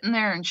just sitting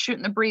there and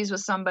shooting the breeze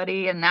with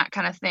somebody and that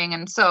kind of thing.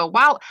 And so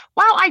while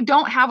I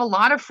don't have a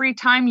lot of free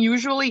time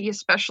usually,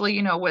 especially,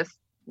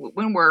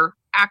 when we're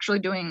actually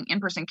doing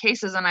in-person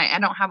cases, and I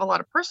don't have a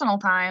lot of personal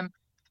time,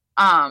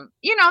 there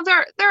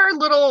are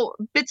little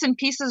bits and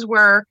pieces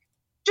where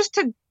just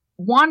to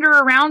wander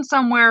around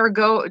somewhere,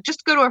 go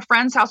to a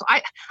friend's house.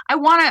 I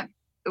want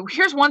to,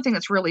 here's one thing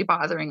that's really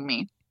bothering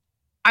me.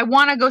 I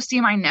want to go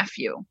see my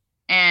nephew,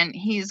 and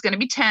he's going to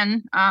be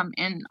 10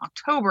 in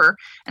October.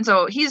 And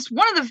so he's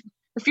one of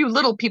the few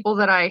little people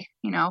that I,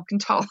 can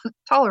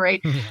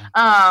tolerate.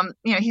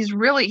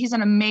 He's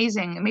an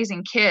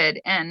amazing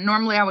kid. And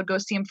normally I would go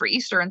see him for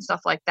Easter and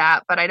stuff like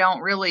that, but I don't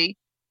really,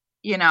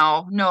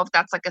 know if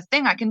that's like a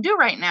thing I can do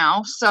right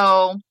now.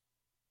 So,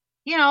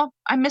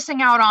 I'm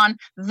missing out on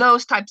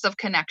those types of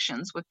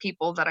connections with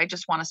people that I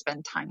just want to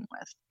spend time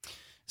with.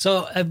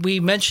 So we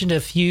mentioned a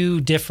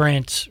few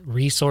different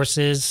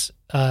resources,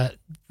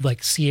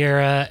 like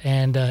Sierra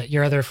and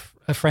your other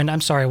friend.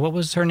 I'm sorry, what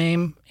was her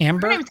name?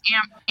 Amber? Her name's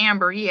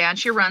Amber, yeah. And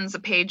she runs a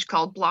page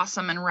called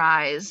Blossom and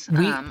Rise.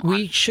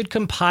 We should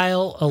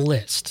compile a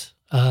list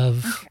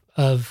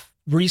of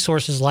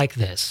resources like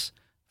this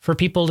for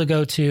people to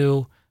go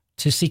to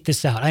seek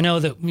this out. I know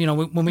that,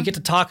 when we get to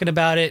talking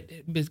about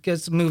it, it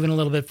gets moving a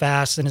little bit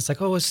fast, and it's like,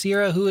 oh,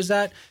 Sierra, who is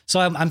that? So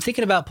I'm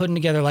thinking about putting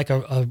together like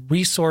a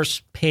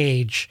resource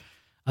page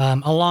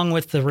along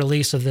with the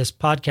release of this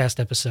podcast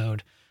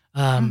episode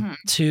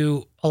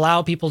to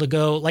allow people to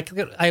go, like,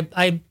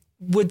 I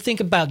would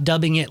think about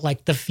dubbing it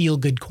like the feel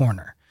good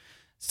corner.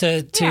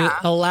 To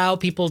allow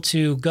people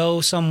to go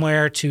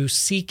somewhere to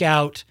seek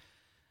out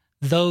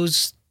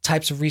those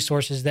types of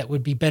resources that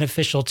would be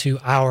beneficial to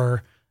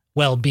our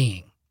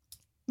well-being.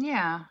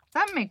 Yeah,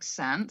 that makes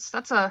sense.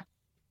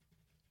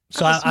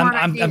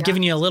 I'm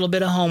giving you a little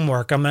bit of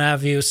homework. I'm going to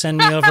have you send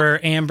me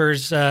over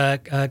Amber's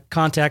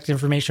contact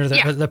information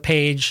or the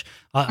page.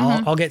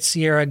 I'll get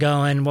Sierra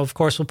going. Well, of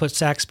course, we'll put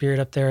Sac Spirit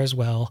up there as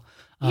well.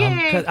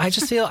 I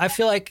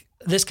feel like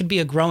this could be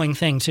a growing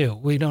thing too.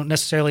 We don't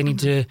necessarily need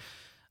to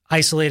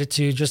isolate it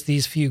to just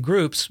these few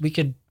groups. We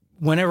could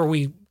whenever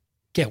we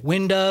get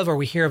wind of, or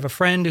we hear of a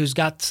friend who's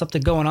got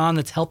something going on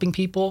that's helping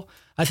people,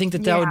 I think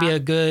that would be a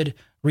good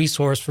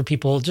resource for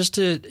people, just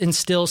to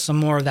instill some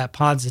more of that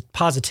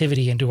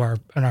positivity into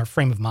our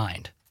frame of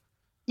mind.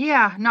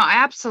 Yeah, no,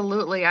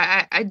 absolutely.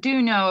 I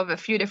do know of a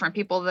few different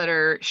people that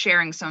are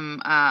sharing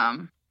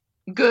some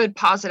good,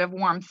 positive,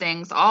 warm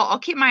things. I'll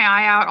keep my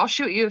eye out. I'll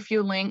shoot you a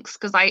few links,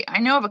 because I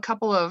know of a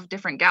couple of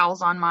different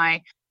gals on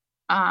my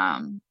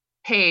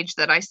page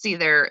that I see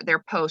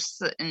their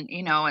posts, and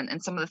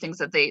and some of the things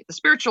that the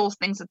spiritual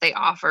things that they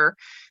offer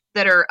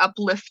that are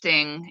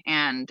uplifting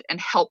and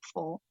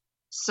helpful.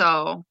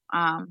 So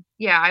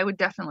I would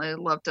definitely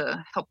love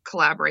to help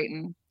collaborate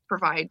and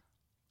provide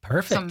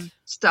some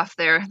stuff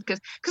there, because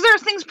there are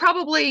things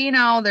probably,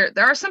 there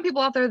are some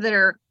people out there that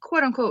are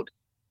quote unquote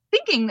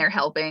thinking they're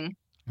helping,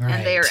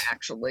 and they are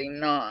actually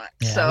not.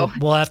 Yeah, so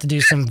we'll have to do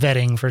some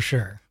vetting for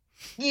sure.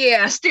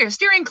 Yeah,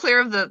 steering clear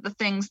of the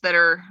things that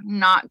are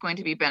not going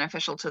to be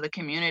beneficial to the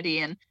community,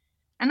 and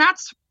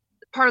that's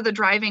part of the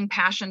driving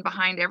passion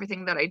behind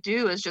everything that I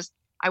do, is just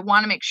I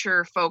want to make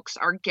sure folks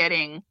are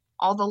getting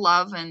all the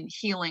love and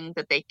healing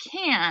that they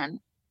can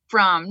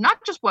from not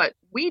just what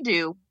we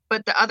do,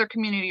 but the other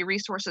community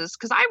resources,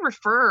 because I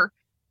refer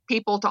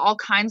people to all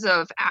kinds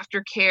of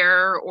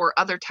aftercare or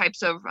other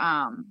types of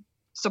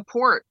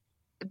support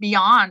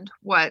beyond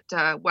what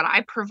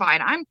I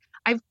provide.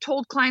 I've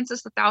told clients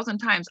this 1,000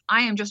 times.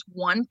 I am just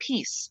one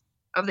piece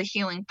of the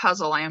healing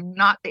puzzle. I am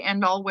not the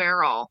end all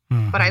wear all,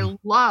 but I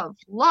love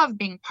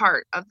being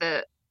part of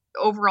the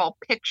overall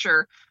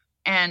picture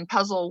and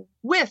puzzle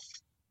with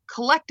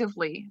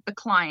collectively the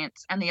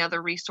clients and the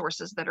other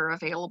resources that are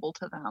available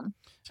to them.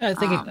 I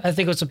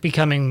think what's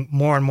becoming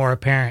more and more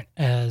apparent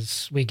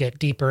as we get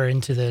deeper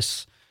into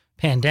this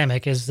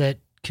pandemic is that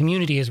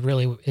community is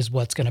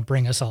what's going to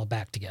bring us all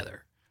back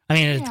together. I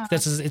mean,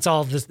 it's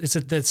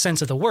the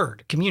sense of the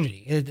word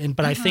community.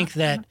 But I think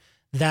that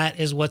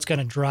is what's going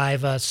to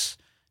drive us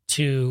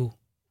to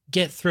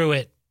get through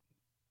it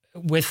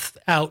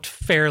without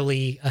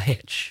fairly a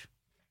hitch.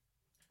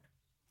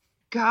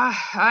 God,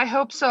 I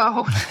hope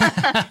so.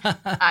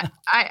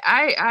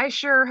 I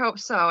sure hope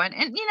so. And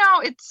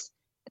it's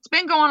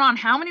been going on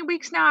how many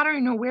weeks now? I don't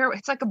even know where.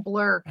 It's like a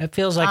blur. It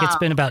feels like it's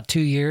been about 2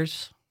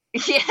 years.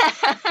 Yeah,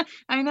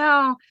 I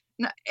know.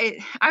 I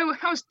don't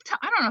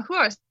know who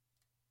I was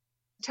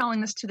telling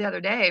this to the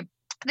other day.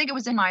 I think it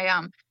was in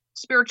my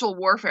spiritual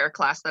warfare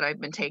class that I've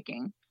been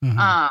taking.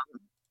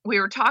 We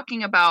were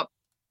talking about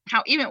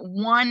how even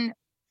one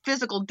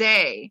physical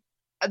day,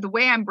 the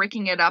way I'm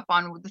breaking it up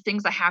on the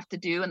things I have to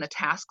do and the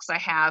tasks I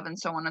have and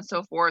so on and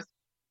so forth,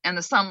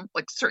 and some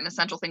like certain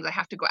essential things I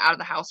have to go out of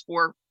the house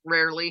for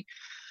rarely.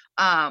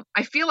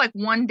 I feel like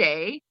one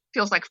day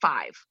feels like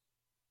 5.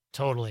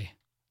 Totally.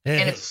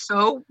 And it's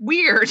so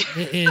weird.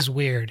 It is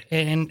weird.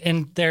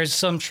 And there's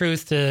some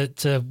truth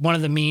to one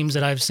of the memes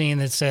that I've seen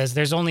that says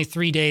there's only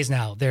 3 days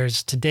now.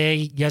 There's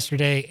today,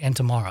 yesterday, and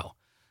tomorrow.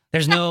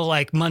 There's no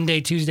like Monday,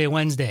 Tuesday,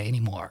 Wednesday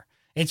anymore.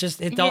 It's just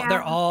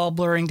they're all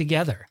blurring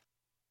together.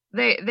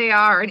 They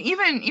are. And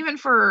even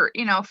for,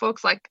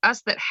 folks like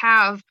us that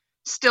have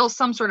still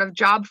some sort of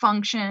job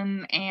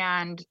function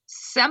and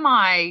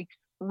semi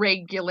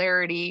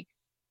regularity,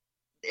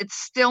 it's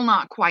still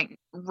not quite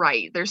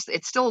right.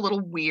 It's still a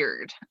little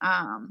weird.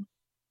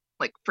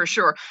 Like for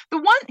sure. The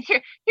one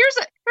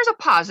here's a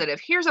positive.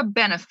 Here's a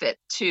benefit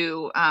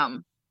to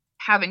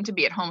having to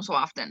be at home so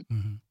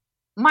often.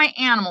 My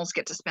animals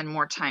get to spend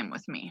more time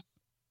with me.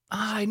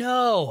 I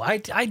know.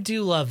 I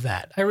do love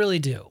that. I really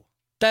do.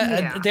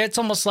 That's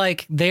almost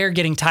like they're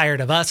getting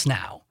tired of us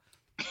now.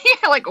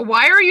 Yeah, like,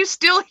 why are you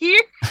still here?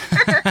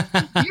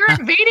 You're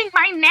invading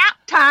my nap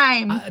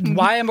time.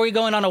 Why am we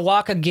going on a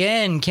walk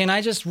again? Can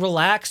I just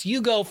relax?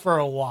 You go for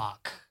a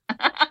walk.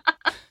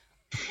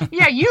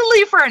 Yeah, you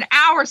leave for an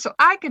hour so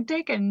I can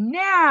take a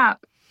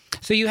nap.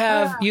 So you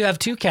have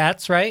 2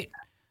 cats, right?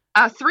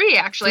 3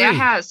 actually. 3.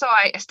 I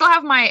still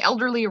have my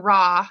elderly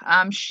Ra.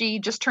 She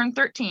just turned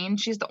 13.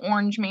 She's the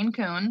orange Maine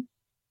Coon.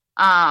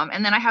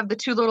 And then I have the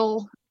 2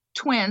 little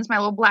twins, my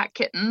little black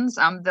kittens.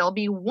 They'll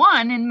be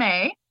 1 in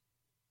May.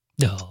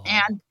 Oh.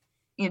 And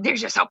they're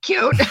just so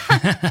cute.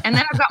 And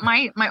then I've got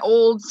my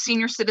old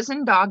senior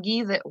citizen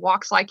doggy that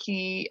walks like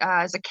he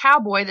is a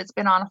cowboy that's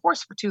been on a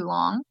horse for too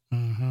long.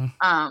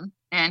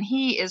 And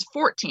he is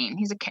 14.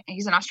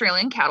 He's an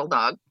Australian cattle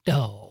dog.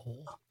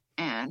 Oh.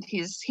 And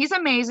he's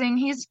amazing.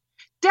 He's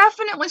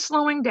definitely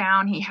slowing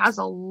down. He has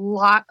a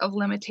lot of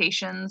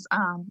limitations.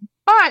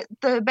 But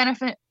the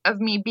benefit of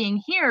me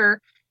being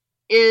here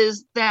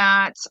is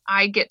that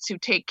I get to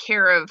take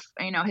care of,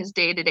 his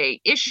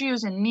day-to-day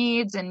issues and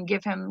needs and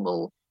give him a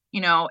little,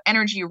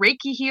 energy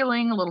Reiki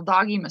healing, a little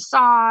doggy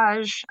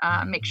massage,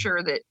 make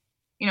sure that,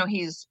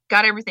 he's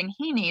got everything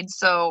he needs.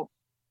 So,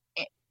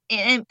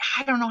 and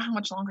I don't know how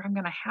much longer I'm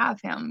going to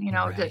have him,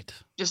 right.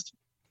 Just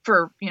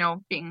for,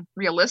 being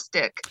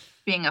realistic,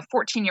 being a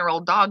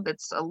 14-year-old dog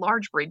that's a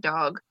large breed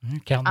dog.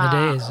 Counting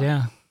the days,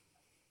 yeah.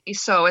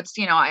 So it's,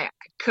 I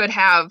could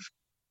have,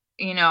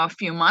 a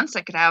few months,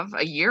 I could have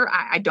a year,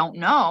 I don't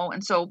know.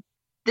 And so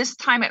this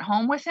time at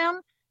home with him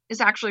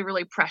is actually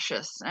really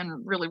precious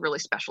and really, really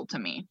special to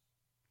me.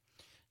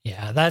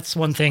 Yeah, that's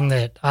one thing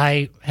that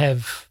I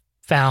have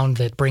found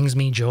that brings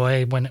me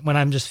joy when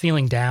I'm just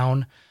feeling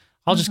down.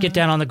 I'll just get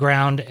down on the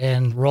ground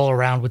and roll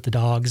around with the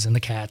dogs and the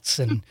cats.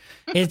 And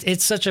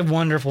it's such a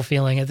wonderful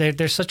feeling.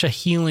 There's such a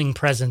healing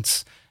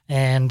presence.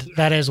 And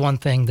that is one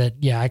thing that,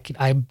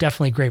 I'm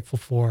definitely grateful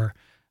for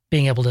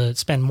being able to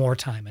spend more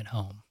time at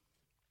home.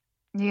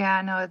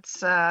 Yeah, no,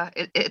 it's a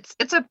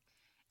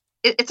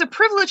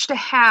privilege to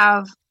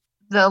have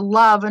the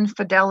love and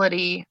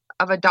fidelity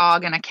of a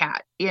dog and a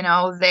cat. You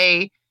know,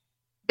 they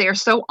are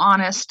so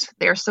honest.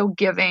 They're so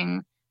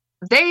giving.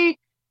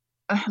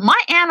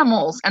 My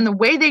animals and the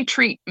way they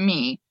treat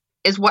me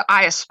is what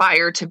I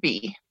aspire to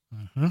be,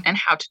 and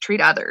how to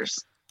treat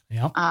others.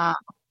 Yep. My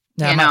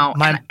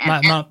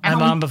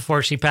mom,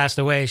 before she passed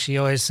away, she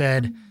always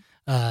said,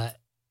 I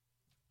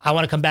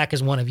want to come back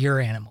as one of your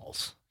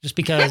animals, just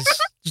because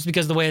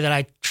the way that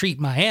I treat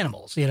my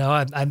animals. You know,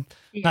 I'm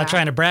not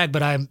trying to brag,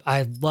 but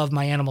I love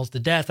my animals to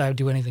death. I would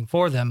do anything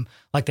for them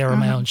like they were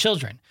my own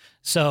children.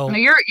 So no,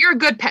 you're a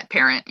good pet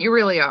parent. You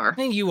really are.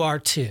 And you are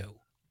too.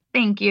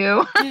 Thank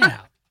you.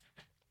 Yeah.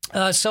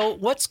 So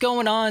what's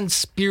going on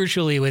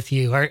spiritually with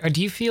you? Or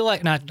do you feel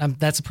like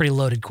that's a pretty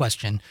loaded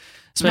question,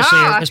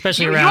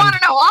 especially around. You want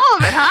to know all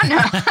of it,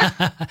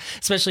 huh? No.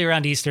 Especially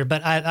around Easter.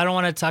 But I don't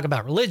want to talk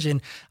about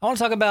religion. I want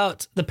to talk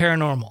about the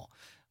paranormal.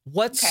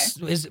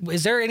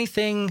 Is there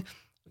anything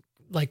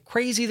like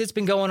crazy that's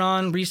been going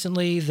on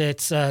recently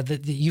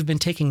that you've been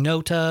taking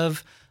note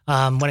of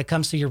when it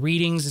comes to your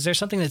readings? Is there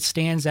something that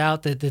stands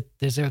out that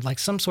is there like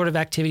some sort of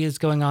activity that's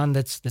going on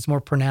that's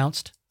more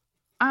pronounced?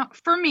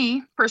 For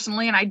me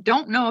personally, and I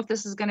don't know if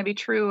this is going to be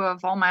true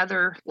of all my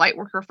other light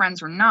worker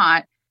friends or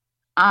not,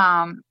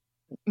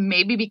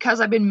 maybe because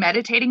I've been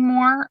meditating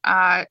more,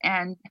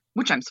 and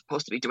which I'm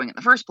supposed to be doing in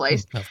the first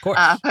place. Of course.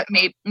 But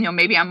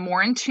maybe I'm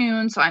more in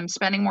tune, so I'm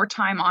spending more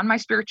time on my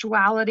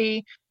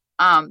spirituality.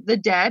 The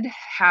dead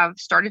have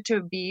started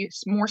to be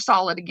more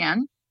solid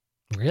again.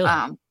 Really?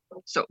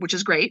 So, which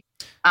is great.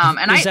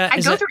 And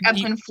I go through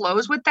ebbs and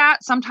flows with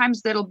that.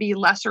 Sometimes that'll be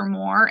less or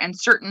more, and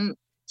certain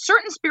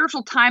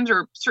spiritual times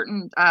or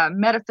certain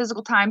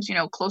metaphysical times,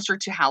 closer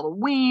to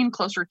Halloween,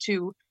 closer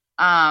to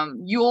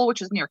Yule,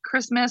 which is near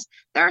Christmas.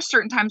 There are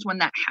certain times when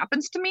that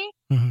happens to me.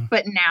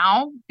 But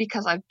now,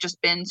 because I've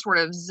just been sort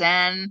of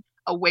zen,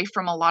 away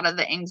from a lot of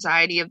the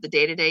anxiety of the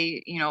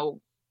day-to-day,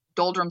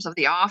 doldrums of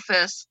the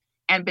office,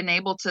 and been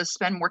able to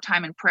spend more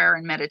time in prayer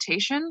and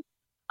meditation,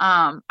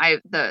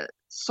 the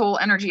soul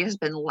energy has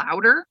been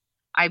louder.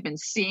 I've been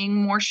seeing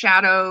more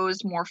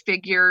shadows, more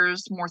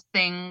figures, more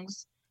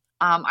things.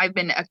 I've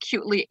been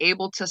acutely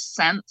able to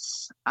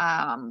sense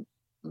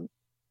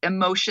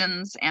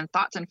emotions and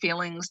thoughts and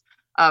feelings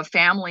of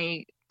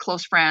family,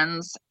 close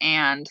friends,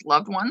 and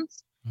loved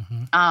ones.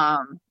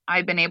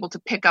 I've been able to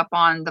pick up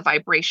on the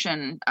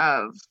vibration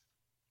of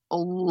a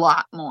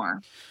lot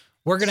more.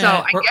 I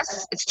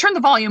guess it's turned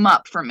the volume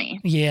up for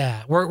me.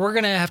 Yeah, we're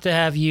gonna have to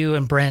have you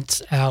and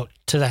Brent out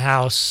to the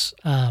house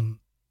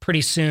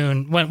pretty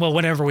soon.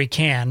 Whenever we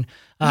can.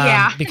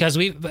 Because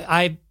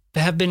I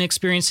have been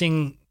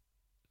experiencing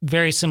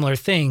very similar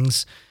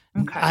things.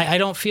 Okay. I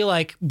don't feel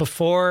like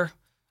before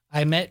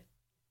I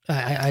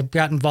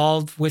got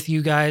involved with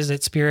you guys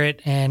at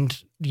Spirit, and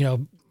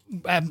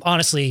I've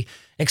honestly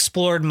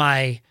explored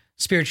my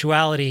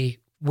spirituality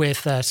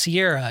with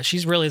Sierra.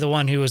 She's really the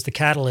one who was the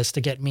catalyst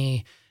to get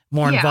me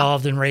more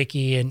involved in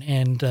Reiki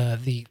and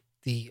the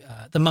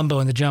mumbo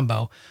and the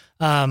jumbo.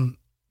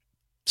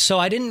 So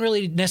I didn't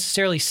really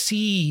necessarily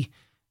see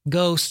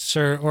ghosts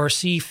or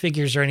see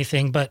figures or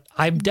anything, but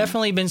I've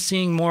definitely been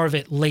seeing more of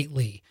it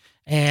lately.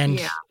 And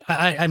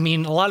I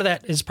mean, a lot of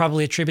that is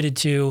probably attributed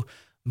to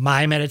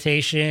my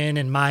meditation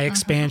and my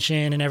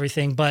expansion and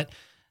everything, but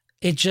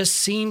it just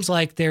seems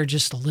like they're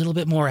just a little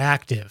bit more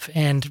active.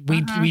 And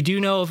we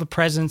do know of a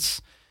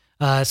presence.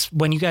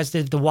 When you guys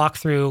did the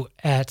walkthrough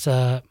at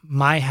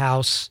my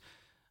house,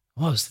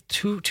 what was it,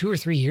 2 or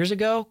 3 years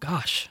ago?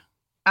 Gosh,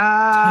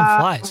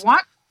 time flies.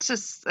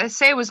 I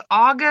say it was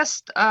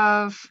August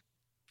of,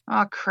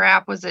 oh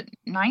crap, was it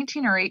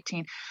 19 or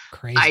 18?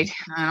 Crazy. I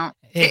don't.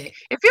 It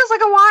feels like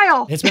a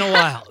while. It's been a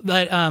while,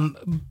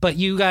 but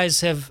you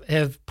guys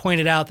have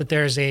pointed out that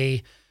there's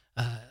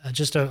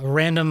just a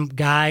random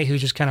guy who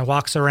just kind of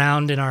walks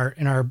around in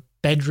our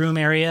bedroom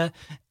area.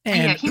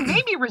 And he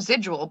may be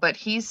residual, but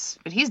he's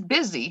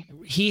busy.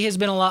 He has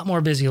been a lot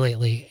more busy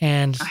lately.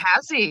 And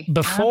has he?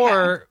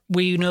 Before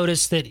we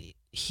noticed that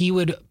he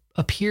would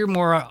appear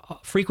more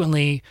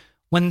frequently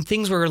when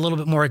things were a little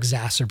bit more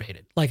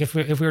exacerbated. Like if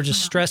we were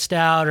just stressed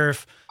out, or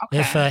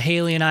if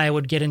Haley and I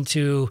would get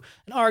into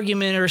an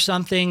argument or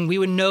something, we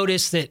would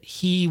notice that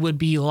he would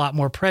be a lot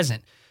more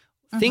present.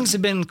 Things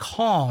have been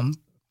calm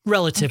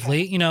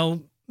relatively.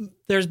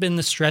 There's been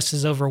the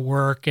stresses over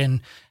work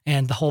and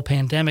the whole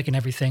pandemic and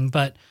everything.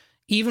 But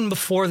even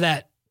before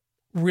that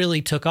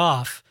really took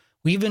off,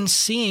 we've been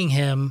seeing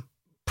him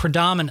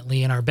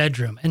predominantly in our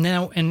bedroom. And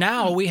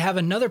now we have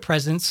another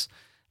presence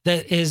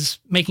that is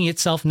making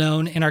itself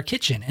known in our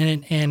kitchen.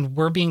 And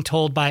we're being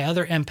told by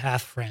other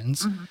empath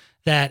friends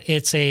that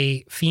it's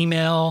a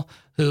female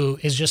who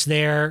is just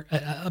there,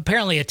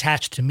 apparently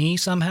attached to me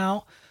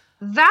somehow.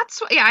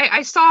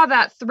 I saw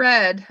that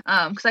thread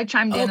because I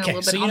chimed in a little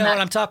bit. So you know what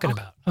I'm talking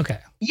about. Okay.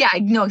 Yeah, I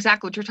know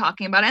exactly what you're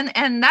talking about,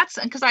 and that's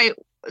because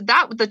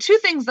the two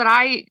things that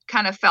I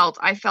kind of felt,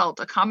 I felt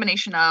a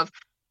combination of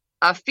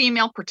a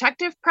female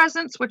protective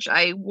presence, which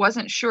I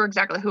wasn't sure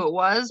exactly who it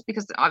was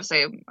because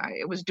obviously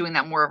I was doing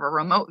that more of a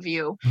remote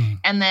view,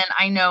 and then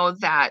I know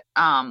that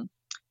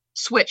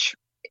Switch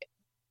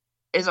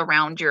is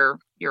around your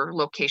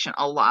location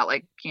a lot,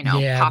 like,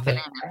 popping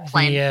in and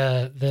playing.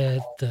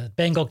 The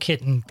Bengal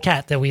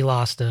cat that we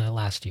lost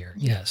last year.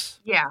 Yes.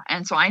 Yeah,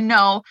 and so I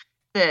know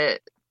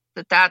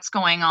that's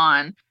going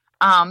on.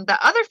 The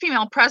other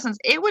female presence,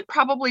 it would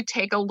probably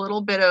take a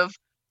little bit of,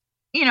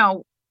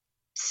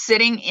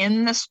 sitting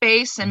in the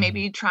space and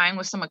maybe trying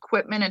with some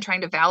equipment and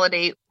trying to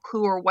validate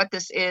who or what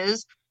this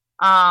is,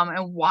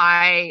 and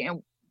why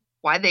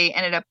they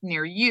ended up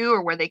near you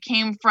or where they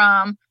came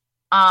from.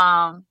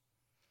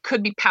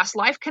 Could be past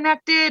life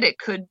connected. It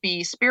could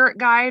be spirit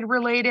guide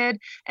related.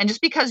 And just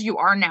because you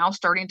are now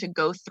starting to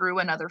go through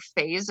another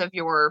phase of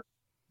your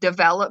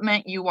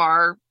development, you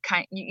are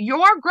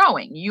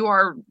growing. You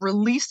are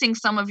releasing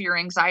some of your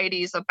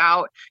anxieties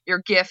about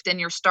your gift,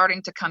 and you're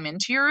starting to come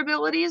into your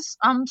abilities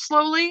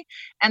slowly.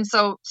 And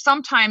so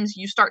sometimes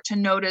you start to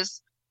notice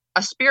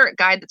a spirit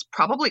guide that's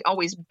probably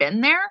always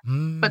been there,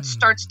 but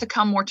starts to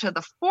come more to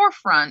the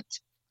forefront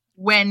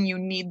when you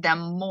need them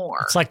more.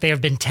 It's like they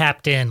have been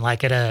tapped in,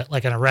 like in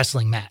a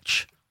wrestling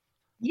match.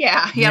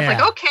 Yeah. It's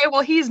like, okay,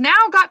 well, he's now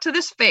got to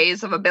this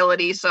phase of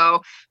ability,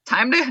 so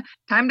time to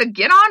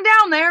get on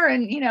down there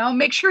and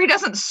make sure he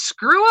doesn't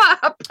screw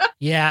up.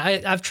 Yeah,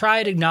 I've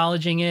tried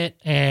acknowledging it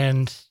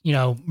and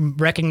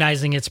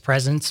recognizing its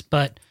presence,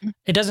 but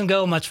it doesn't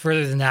go much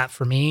further than that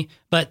for me.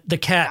 But the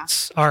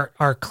cats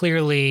are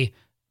clearly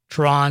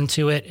drawn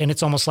to it, and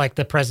it's almost like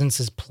the presence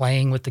is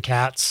playing with the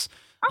cats.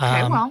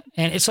 Okay,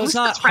 and it's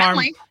not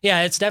friendly.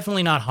 Yeah, it's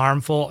definitely not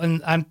harmful,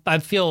 and I'm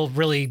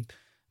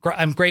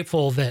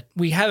grateful that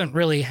we haven't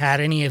really had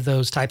any of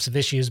those types of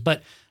issues.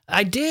 But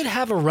I did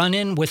have a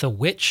run-in with a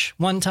witch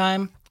one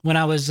time when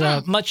I was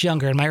much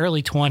younger, in my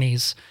early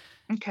 20s.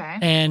 Okay,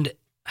 and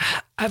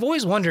I've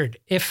always wondered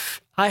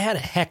if I had a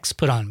hex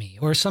put on me,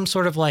 or some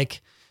sort of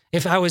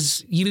if I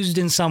was used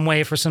in some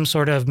way for some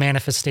sort of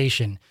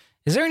manifestation.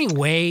 Is there any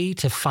way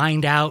to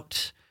find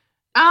out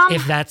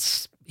if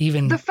that's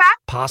even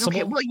possible?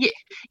 Okay, well,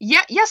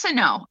 yes and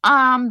no.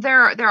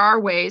 There are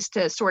ways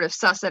to sort of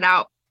suss it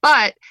out,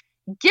 but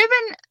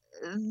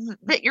given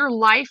that your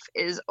life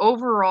is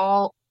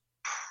overall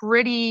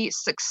pretty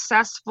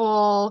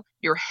successful,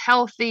 you're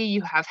healthy,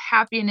 you have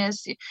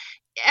happiness,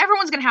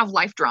 everyone's going to have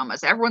life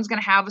dramas. Everyone's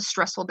going to have a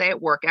stressful day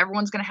at work.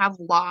 Everyone's going to have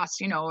loss,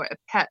 a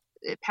pet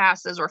it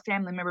passes or a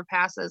family member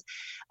passes.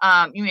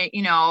 You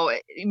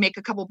make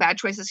a couple bad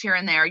choices here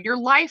and there. Your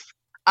life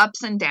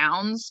ups and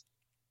downs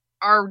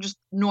are just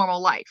normal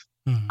life.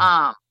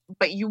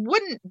 But you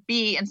wouldn't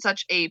be in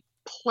such a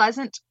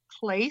pleasant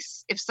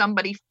place if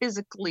somebody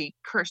physically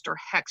cursed or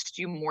hexed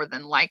you, more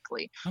than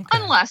likely. Okay.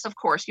 Unless, of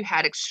course, you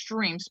had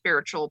extreme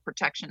spiritual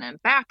protection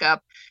and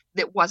backup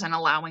that wasn't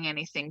allowing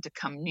anything to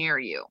come near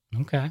you.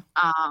 Okay.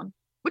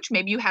 Which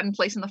maybe you had in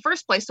place in the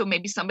first place. So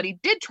maybe somebody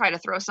did try to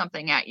throw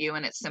something at you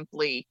and it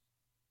simply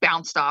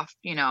bounced off,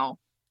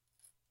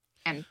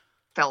 and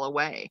fell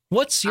away.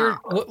 What's your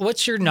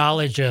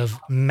knowledge of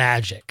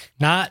magic?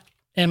 Not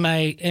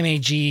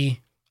MAGIC,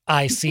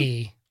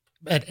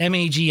 but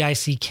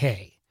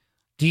MAGICK.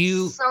 Do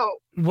you? So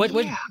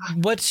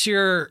what's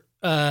your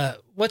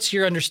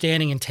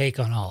understanding and take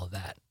on all of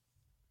that?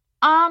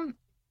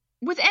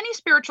 With any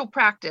spiritual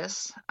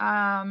practice,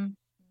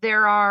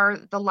 there are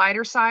the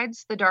lighter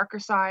sides, the darker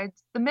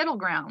sides, the middle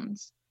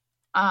grounds,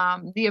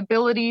 the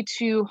ability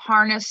to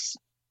harness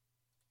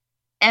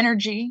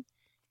energy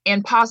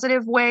in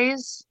positive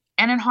ways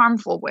and in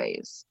harmful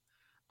ways.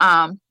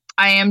 I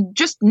am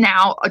just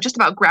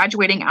about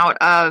graduating out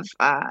of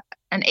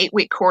an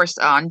 8-week course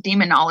on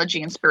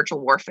demonology and spiritual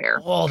warfare.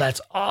 Oh, that's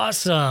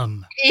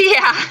awesome.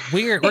 Yeah.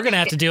 We're going to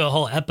have to do a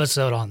whole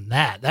episode on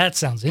that. That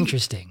sounds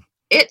interesting.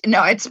 It's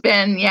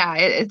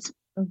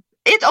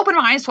opened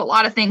my eyes to a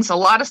lot of things, a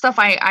lot of stuff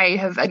I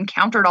have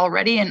encountered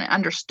already and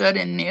understood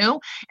and knew,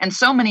 and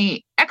so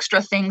many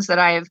extra things that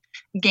I've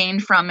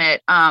gained from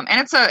it. And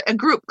it's a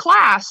group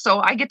class, so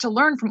I get to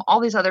learn from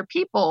all these other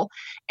people,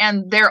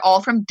 and they're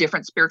all from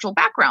different spiritual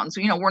backgrounds.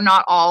 We're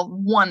not all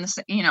one,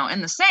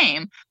 in the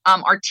same.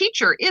 Our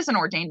teacher is an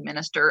ordained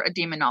minister, a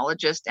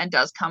demonologist, and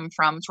does come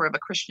from sort of a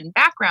Christian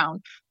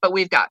background, but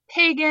we've got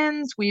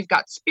pagans, we've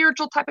got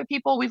spiritual type of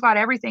people, we've got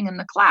everything in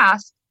the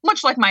class.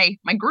 Much like my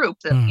group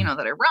that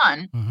that I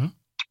run,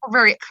 we're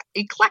very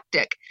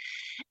eclectic,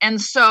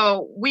 and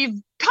so we've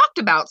talked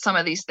about some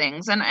of these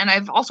things, and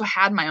I've also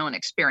had my own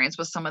experience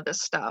with some of this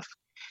stuff.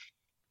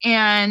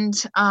 And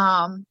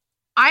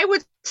I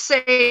would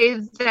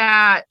say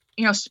that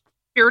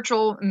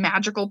spiritual,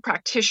 magical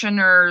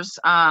practitioners,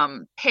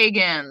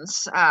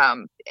 pagans,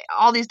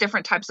 all these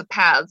different types of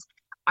paths.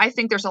 I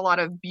think there's a lot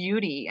of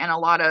beauty and a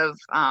lot of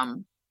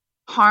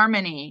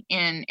harmony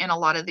in a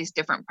lot of these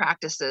different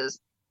practices.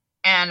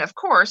 And of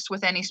course,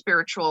 with any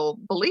spiritual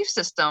belief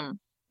system,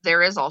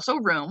 there is also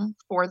room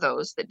for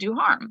those that do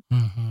harm.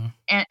 Mm-hmm.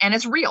 And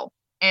it's real.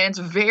 And it's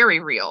very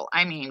real.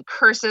 I mean,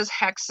 curses,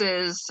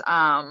 hexes,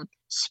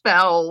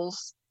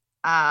 spells,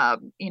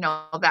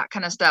 that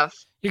kind of stuff.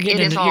 You're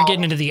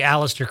getting into the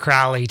Aleister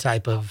Crowley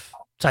type of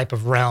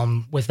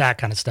realm with that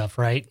kind of stuff,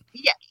 right?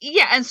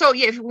 Yeah. And so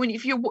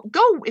if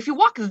you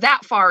walk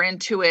that far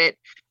into it,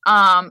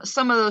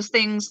 some of those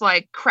things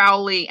like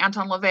Crowley,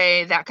 Anton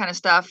LaVey, that kind of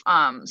stuff,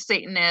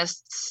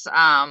 Satanists,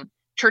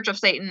 Church of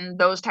Satan,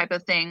 those type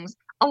of things.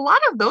 A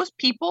lot of those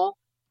people,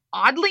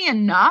 oddly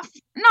enough,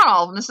 not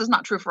all of them, this is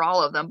not true for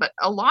all of them, but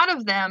a lot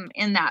of them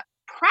in that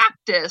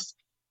practice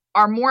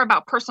are more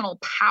about personal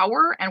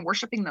power and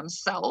worshiping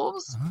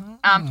themselves,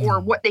 or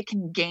what they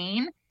can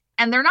gain.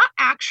 And they're not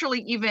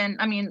actually even,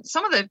 I mean,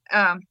 some of the,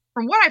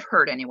 from what I've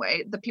heard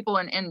anyway, the people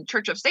in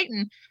Church of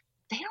Satan,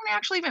 they don't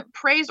actually even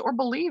praise or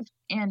believe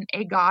in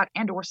a God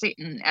and or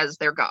Satan as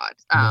their God.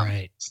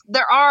 Right.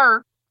 There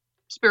are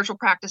spiritual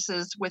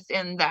practices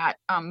within that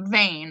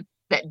vein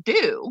that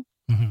do.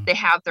 Mm-hmm. They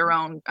have their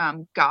own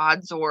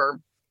gods or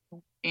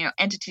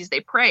entities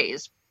they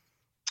praise,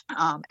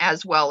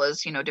 as well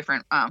as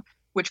different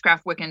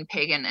witchcraft, Wiccan,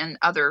 pagan, and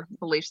other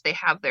beliefs. They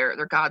have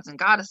their gods and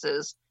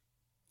goddesses,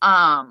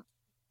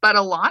 but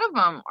a lot of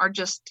them are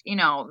just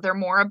they're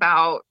more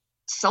about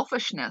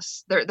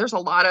selfishness. There's a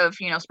lot of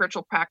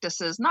spiritual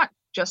practices, not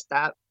just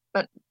that,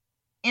 but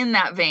in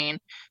that vein,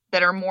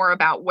 that are more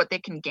about what they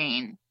can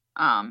gain,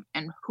 and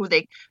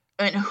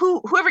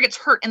whoever gets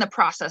hurt in the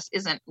process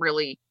isn't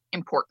really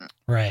important.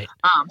 Right.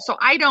 So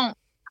I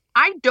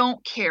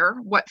don't care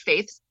what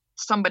faith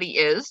somebody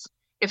is.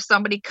 If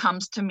somebody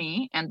comes to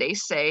me and they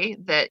say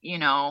that,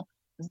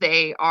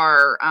 they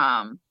are,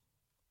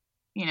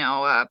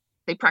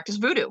 they practice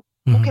voodoo.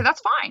 Mm-hmm. Okay,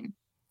 that's fine.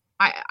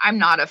 I'm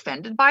not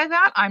offended by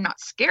that. I'm not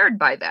scared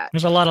by that.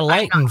 There's a lot of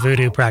light in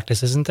voodoo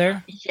practice, isn't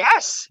there?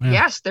 Yes. Yeah.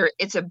 Yes.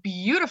 It's a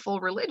beautiful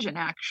religion,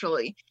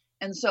 actually.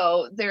 And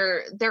so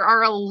there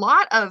are a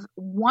lot of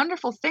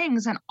wonderful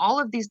things in all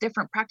of these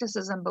different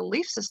practices and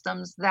belief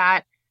systems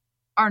that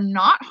are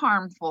not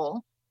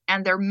harmful,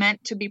 and they're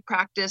meant to be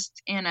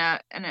practiced in a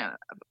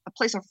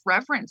place of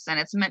reverence, and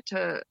it's meant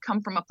to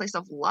come from a place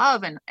of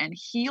love and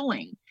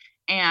healing.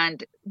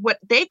 And what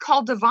they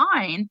call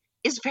divine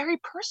is very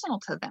personal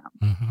to them.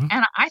 Mm-hmm.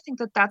 And I think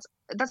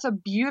that's a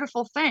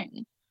beautiful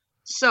thing.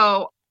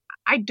 So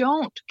I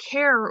don't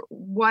care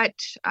what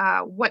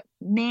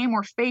name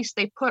or face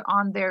they put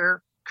on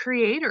their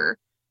creator,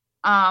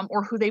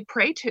 or who they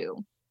pray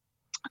to,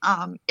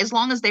 as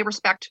long as they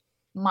respect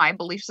my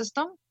belief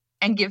system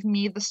and give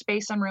me the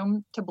space and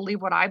room to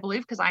believe what I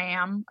believe, because I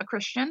am a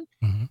Christian.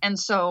 Mm-hmm. And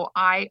so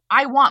I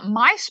want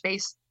my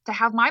space to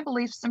have my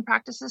beliefs and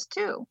practices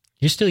too.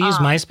 You still use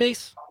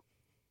MySpace?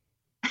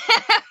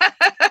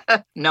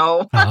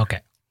 No. Oh,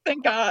 okay.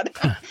 Thank God.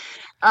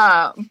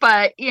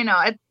 But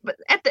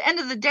at the end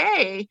of the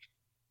day,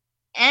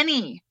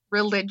 any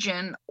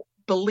religion,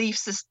 belief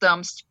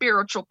system,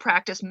 spiritual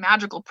practice,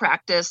 magical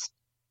practice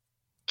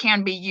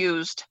can be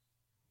used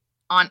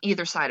on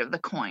either side of the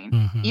coin.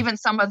 Mm-hmm. Even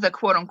some of the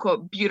quote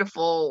unquote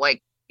beautiful,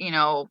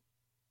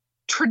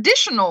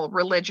 traditional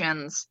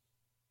religions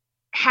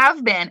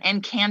have been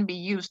and can be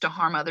used to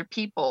harm other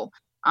people.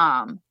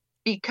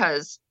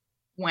 Because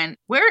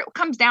where it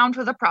comes down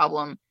to the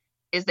problem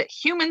is that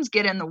humans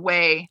get in the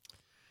way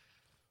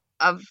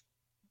of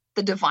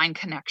the divine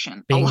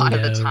connection. Bingo. A lot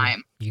of the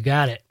time. You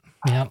got it.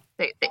 Yep.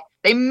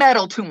 They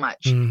meddle too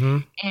much. Mm-hmm.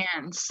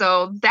 And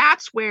so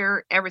that's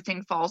where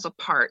everything falls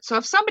apart. So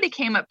if somebody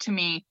came up to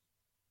me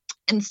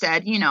and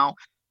said,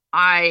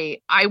 I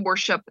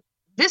worship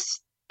this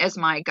as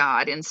my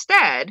God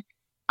instead,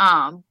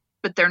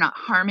 but they're not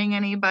harming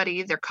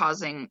anybody. They're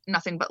causing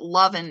nothing but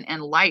love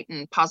and light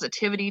and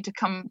positivity to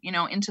come,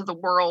 into the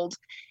world.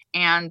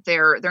 And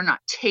they're not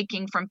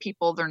taking from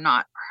people. They're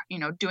not,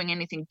 doing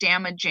anything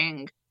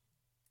damaging.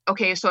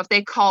 Okay. So if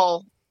they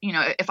call,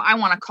 if I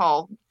want to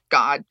call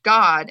God,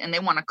 and they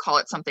want to call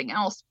it something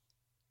else,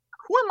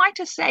 who am I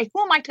to say?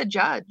 Who am I to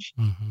judge?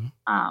 Mm-hmm.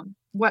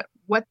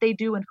 What they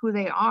do and who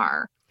they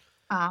are?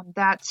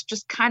 That's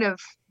just kind of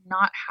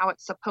not how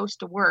it's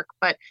supposed to work.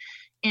 But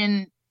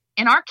in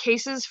our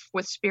cases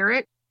with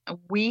spirit,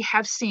 we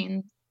have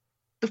seen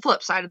the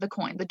flip side of the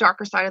coin, the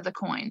darker side of the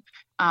coin.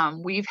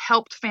 We've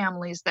helped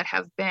families that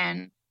have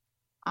been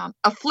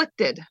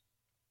afflicted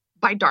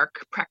by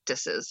dark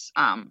practices,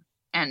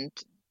 and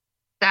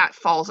that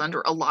falls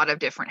under a lot of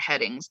different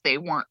headings. They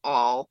weren't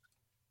all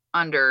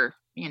under,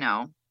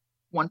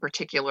 one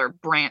particular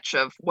branch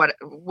of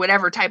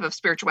whatever type of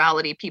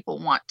spirituality people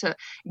want to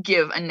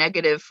give a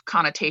negative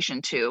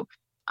connotation to.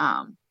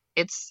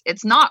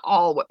 It's not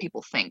all what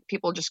people think.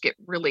 People just get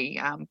really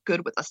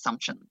good with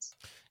assumptions.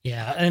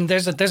 Yeah, and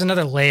there's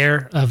another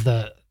layer of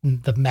the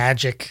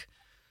magic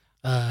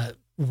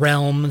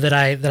realm that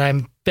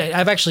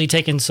I've actually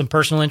taken some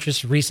personal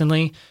interest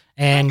recently,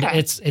 and Okay.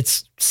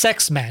 it's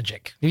sex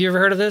magic. Have you ever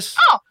heard of this?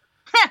 Oh,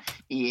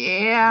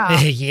 Yeah.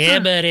 Yeah,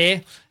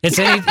 buddy. It's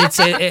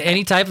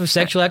any type of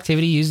sexual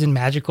activity used in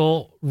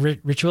magical,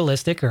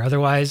 ritualistic, or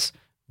otherwise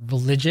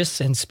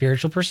religious and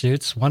spiritual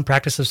pursuits. One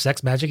practice of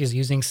sex magic is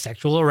using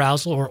sexual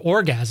arousal or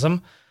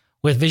orgasm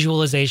with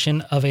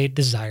visualization of a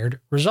desired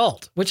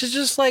result, which is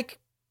just like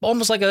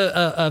almost like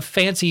a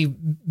fancy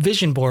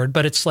vision board,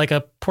 but it's like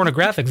a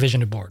pornographic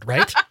vision board,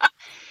 right?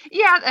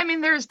 Yeah, I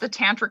mean, there's the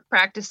tantric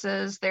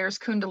practices, there's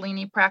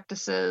kundalini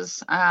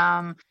practices,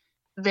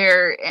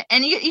 there,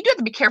 and you do have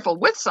to be careful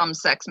with some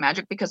sex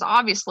magic because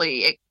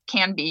obviously it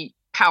can be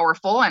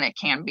powerful and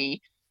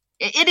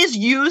it is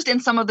used in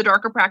some of the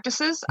darker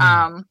practices.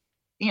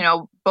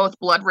 Both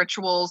blood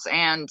rituals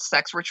and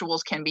sex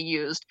rituals can be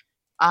used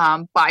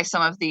by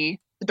some of the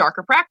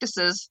darker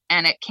practices,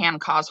 and it can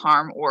cause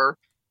harm or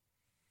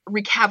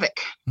wreak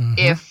havoc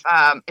if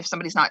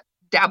somebody's not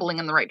dabbling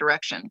in the right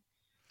direction.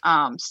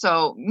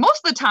 So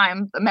most of the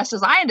time, the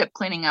messes I end up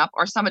cleaning up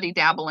are somebody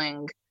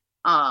dabbling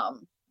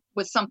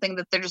with something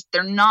that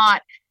they're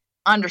not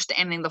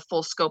understanding the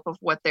full scope of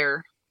what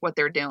they're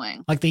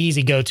doing. Like the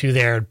easy go-to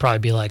there would probably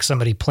be like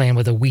somebody playing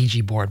with a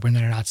Ouija board when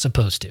they're not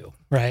supposed to,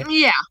 right?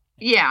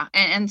 Yeah.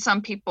 And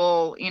some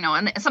people,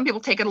 and some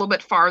people take it a little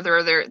bit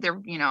farther. They're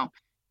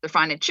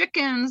finding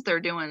chickens. They're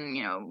doing,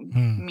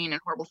 mean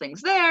and horrible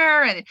things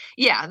there. And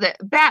yeah, the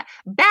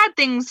bad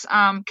things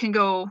can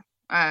go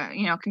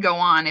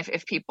on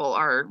if people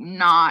are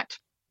not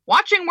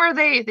watching where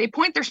they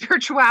point their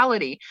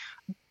spirituality.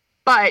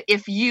 But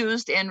if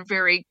used in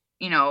very,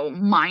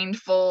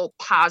 mindful,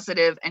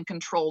 positive, and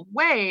controlled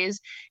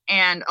ways,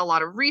 and a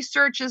lot of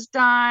research is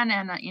done,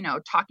 and,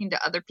 talking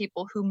to other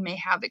people who may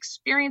have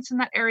experience in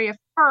that area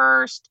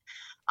first,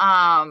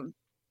 then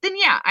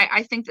yeah,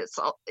 I think that,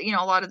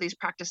 a lot of these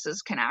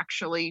practices can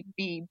actually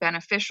be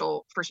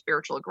beneficial for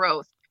spiritual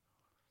growth.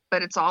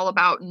 But it's all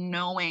about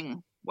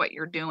knowing what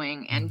you're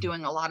doing and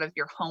doing a lot of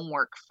your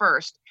homework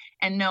first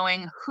and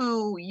knowing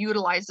who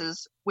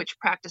utilizes which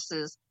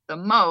practices the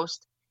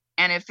most.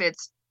 And if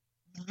it's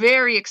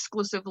very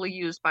exclusively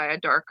used by a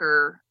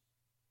darker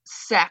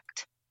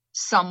sect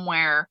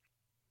somewhere,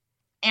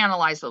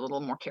 analyze it a little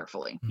more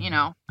carefully.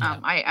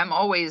 I'm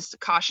always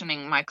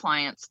cautioning my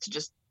clients to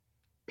just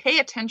pay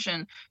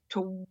attention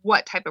to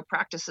what type of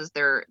practices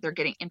they're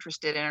getting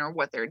interested in or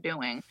what they're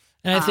doing.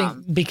 And I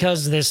think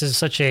because this is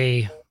such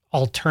a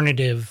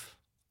alternative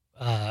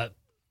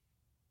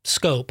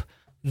scope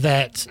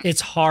that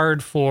it's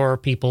hard for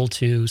people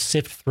to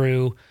sift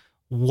through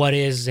what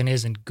is and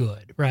isn't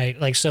good, right?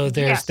 Like, so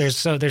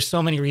there's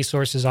so many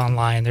resources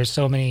online. There's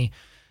so many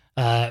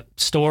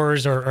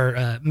stores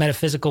or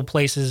metaphysical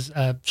places,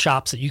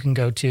 shops that you can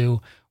go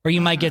to where you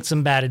might get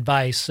some bad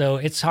advice. So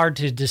it's hard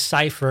to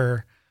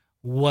decipher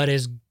what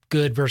is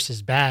good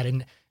versus bad.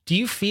 And do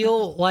you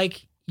feel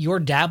like you're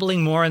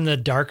dabbling more in the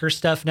darker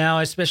stuff now,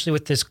 especially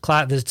with this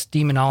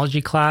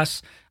demonology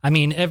class? I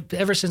mean,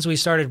 ever since we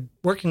started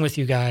working with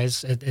you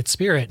guys at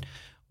Spirit,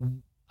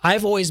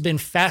 I've always been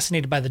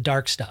fascinated by the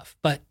dark stuff,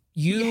 but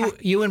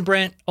you and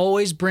Brent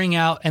always bring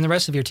out, and the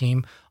rest of your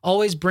team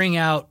always bring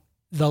out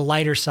the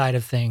lighter side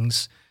of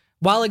things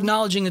while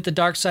acknowledging that the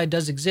dark side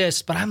does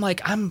exist. But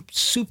I'm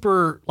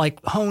super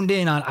honed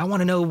in on, I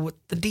want to know what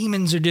the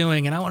demons are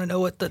doing, and I want to know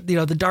what the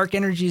dark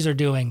energies are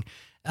doing.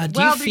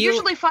 They're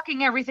usually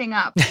fucking everything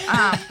up.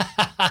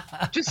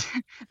 Just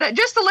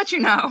to let you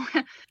know,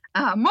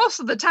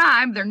 most of the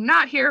time they're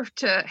not here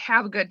to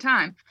have a good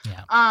time.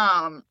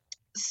 Yeah.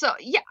 So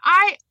yeah,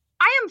 I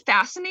am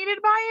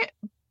fascinated by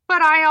it,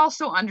 but I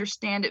also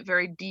understand it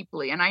very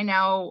deeply, and I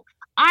know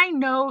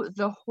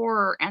the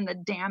horror and the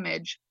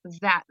damage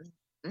that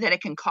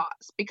it can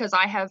cause, because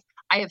I have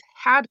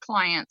had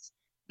clients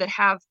that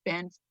have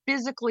been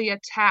physically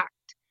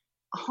attacked,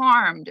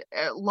 harmed,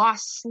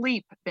 lost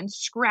sleep, been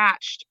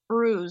scratched,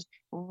 bruised,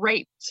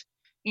 raped.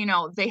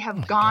 They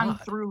have gone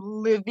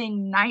through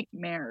living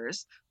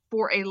nightmares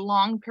for a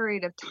long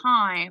period of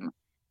time,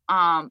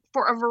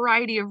 for a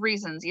variety of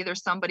reasons. Either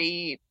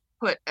somebody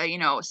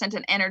sent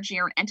an energy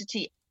or an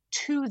entity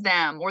to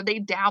them, or they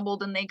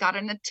dabbled and they got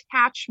an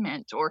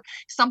attachment, or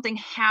something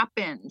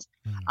happened,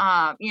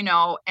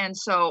 and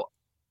so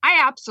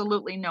I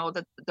absolutely know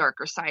that the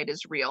darker side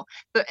is real.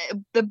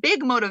 The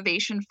big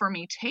motivation for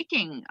me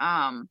taking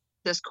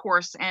this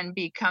course and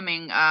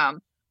becoming,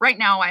 right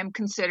now I'm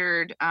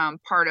considered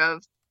part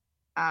of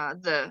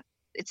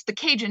it's the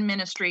Cajun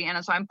ministry.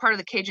 And so I'm part of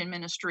the Cajun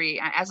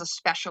ministry as a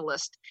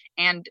specialist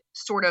and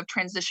sort of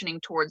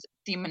transitioning towards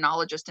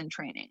demonologist in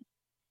training.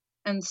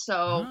 And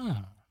so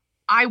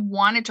I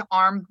wanted to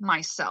arm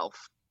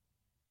myself,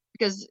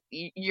 because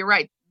you're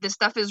right. This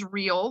stuff is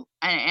real.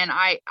 And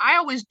I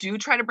always do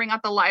try to bring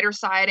out the lighter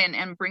side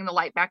and bring the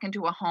light back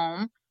into a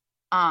home.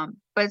 But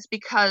it's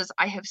because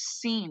I have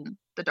seen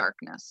the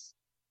darkness.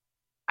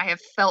 I have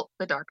felt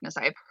the darkness.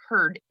 I have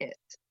heard it.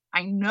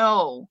 I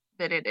know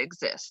that it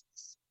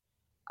exists.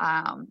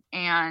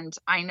 And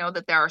I know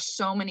that there are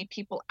so many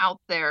people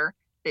out there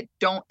that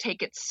don't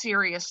take it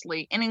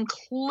seriously, and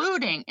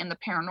including in the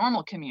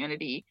paranormal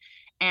community.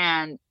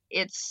 And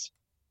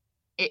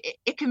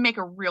it can make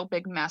a real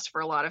big mess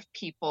for a lot of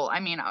people. I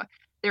mean,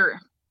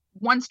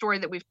 one story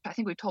that I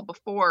think we've told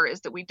before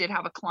is that we did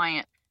have a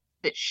client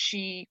that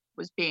she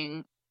was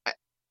being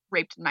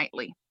raped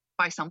nightly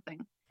by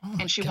something, Oh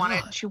and she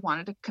God.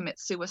 wanted to commit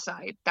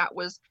suicide. That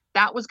was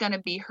going to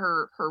be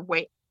her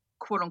way,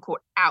 quote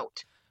unquote,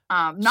 out,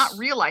 not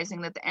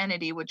realizing that the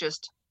entity would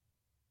just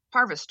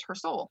harvest her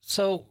soul.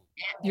 So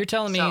you're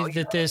telling me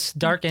that this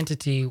dark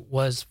entity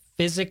was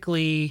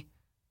physically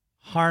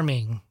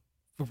harming,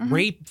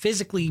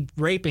 physically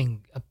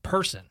raping a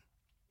person?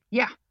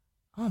 Yeah.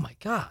 Oh my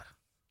God.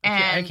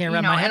 And I can't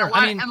wrap my head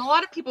around. And a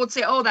lot of people would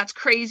say, "Oh, that's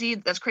crazy.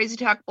 That's crazy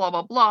talk, blah,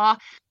 blah, blah."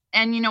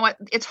 And you know what?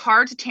 It's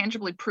hard to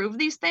tangibly prove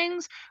these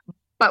things,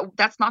 but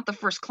that's not the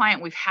first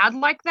client we've had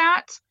like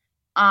that.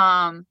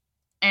 And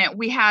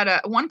we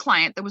had one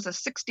client that was a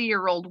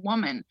 60-year-old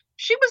woman.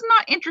 She was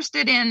not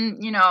interested in,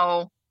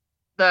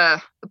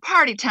 the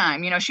party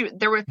time.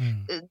 There were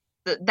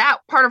that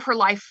part of her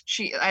life.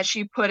 She, as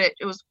she put it,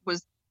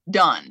 was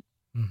done.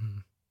 Mm-hmm.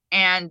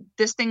 And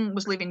this thing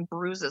was leaving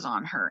bruises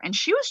on her, and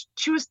she was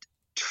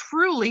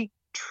truly,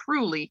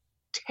 truly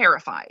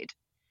terrified.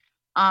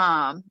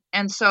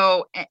 And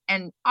so,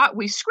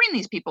 we screen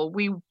these people.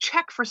 We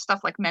check for stuff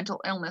like mental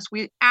illness.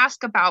 We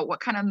ask about what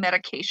kind of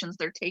medications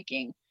they're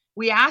taking.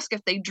 We ask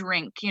if they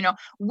drink.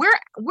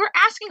 We're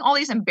asking all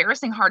these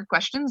embarrassing, hard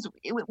questions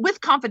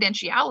with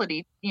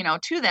confidentiality,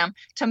 to them,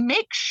 to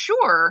make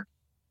sure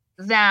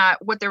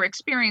that what they're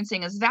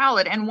experiencing is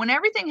valid. And when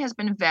everything has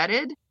been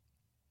vetted,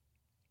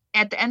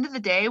 at the end of the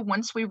day,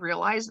 once we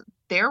realize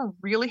they're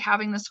really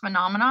having this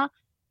phenomena,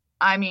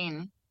 I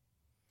mean,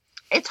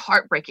 it's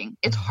heartbreaking.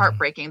 It's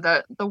heartbreaking.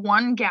 The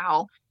one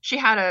gal, she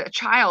had a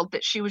child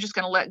that she was just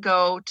going to let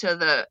go to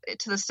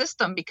the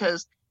system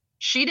because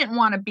she didn't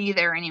want to be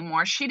there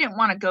anymore. She didn't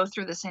want to go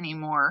through this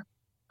anymore.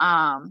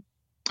 I'm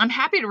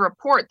happy to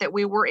report that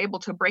we were able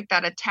to break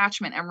that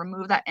attachment and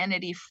remove that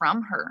entity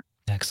from her.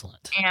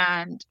 Excellent.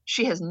 And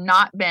she has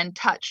not been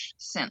touched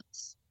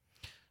since.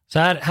 So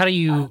how do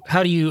you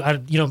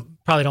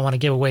probably don't want to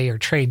give away your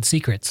trade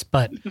secrets,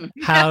 but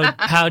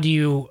how do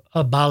you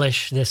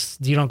abolish this?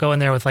 You don't go in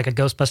there with like a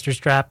Ghostbusters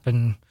strap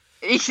and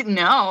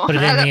no, put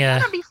it in the,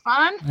 that'd be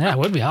fun. Yeah, it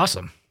would be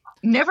awesome.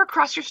 Never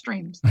cross your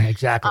streams.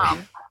 Exactly.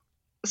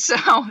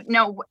 So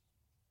no,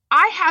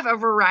 I have a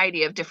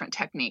variety of different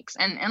techniques,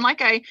 and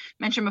like I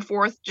mentioned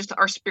before, just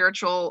our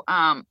spiritual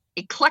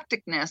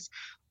eclecticness.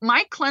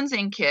 My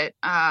cleansing kit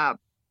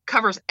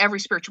covers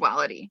every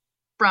spirituality,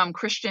 from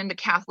Christian to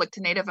Catholic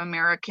to Native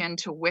American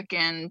to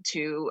Wiccan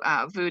to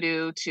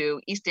Voodoo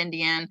to East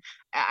Indian.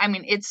 I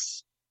mean,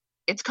 it's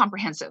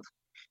comprehensive.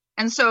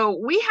 And so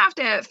we have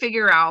to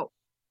figure out,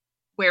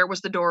 where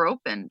was the door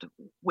opened?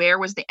 Where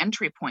was the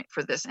entry point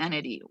for this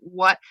entity?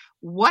 What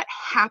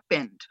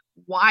happened?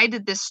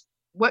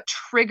 What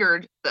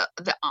triggered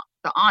the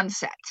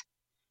onset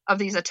of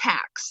these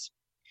attacks?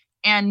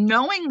 And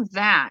knowing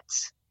that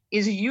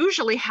is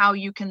usually how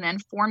you can then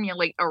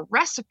formulate a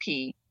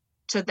recipe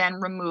to then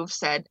remove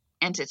said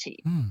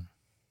entity.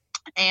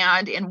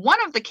 And in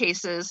one of the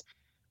cases,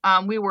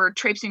 we were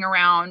traipsing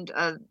around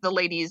the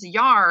lady's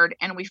yard,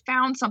 and we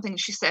found something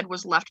she said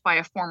was left by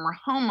a former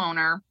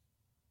homeowner.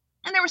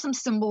 And there were some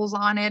symbols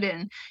on it,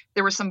 and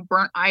there were some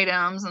burnt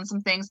items and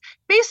some things.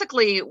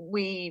 Basically,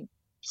 we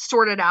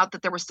sorted out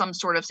that there was some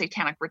sort of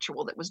satanic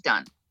ritual that was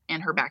done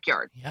in her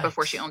backyard. Yikes.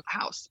 Before she owned the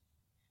house.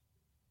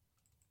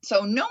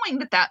 So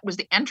knowing that was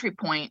the entry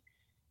point,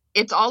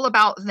 it's all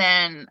about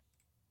then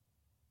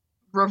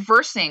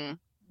reversing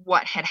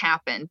what had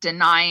happened,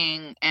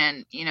 denying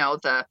and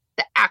the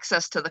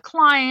access to the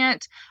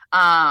client,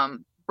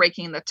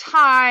 breaking the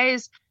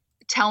ties,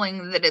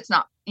 telling that it's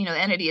not the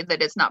entity,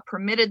 that it's not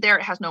permitted there,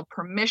 it has no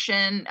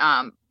permission,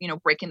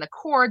 breaking the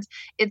cords.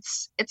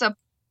 It's a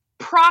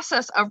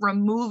process of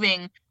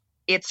removing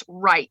its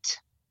right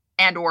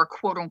and or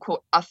quote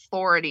unquote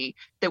authority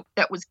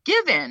that was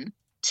given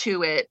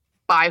to it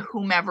by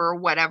whomever,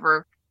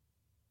 whatever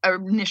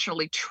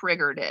initially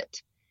triggered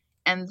it.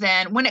 And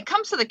then when it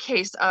comes to the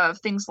case of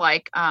things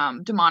like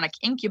demonic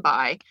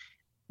incubi,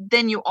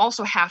 then you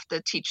also have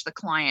to teach the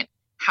client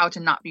how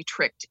to not be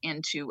tricked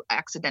into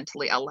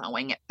accidentally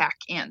allowing it back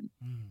in.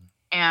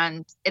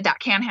 And that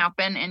can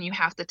happen. And you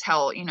have to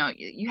tell,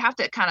 you have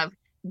to kind of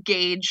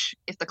gauge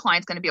if the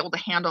client's going to be able to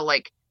handle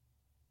like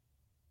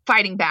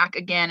fighting back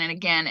again and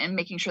again and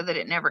making sure that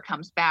it never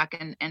comes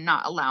back and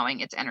not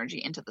allowing its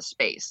energy into the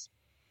space.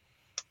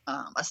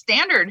 A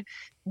standard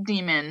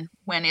demon,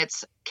 when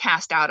it's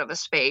cast out of a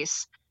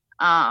space,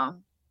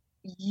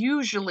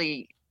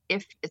 usually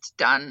if it's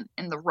done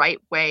in the right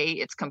way,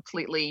 it's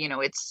completely,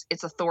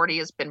 its authority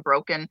has been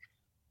broken,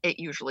 it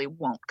usually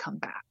won't come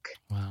back.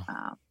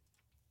 Wow.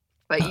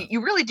 But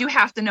you really do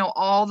have to know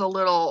all the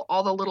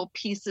little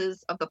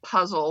pieces of the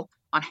puzzle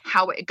on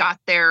how it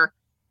got there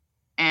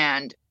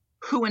and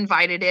who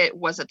invited it.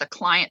 Was it the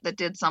client that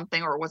did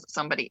something, or was it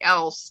somebody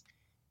else?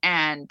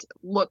 And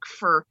look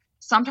for,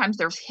 sometimes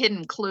there's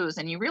hidden clues,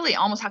 and you really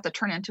almost have to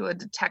turn into a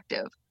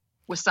detective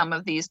with some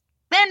of these,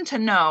 then to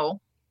know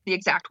the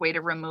exact way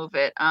to remove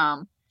it.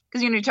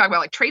 Because you talk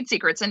about like trade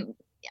secrets, and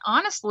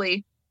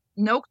honestly,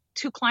 no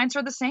two clients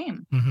are the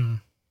same. Mm-hmm.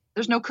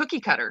 There's no cookie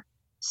cutter.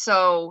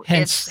 So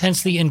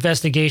hence the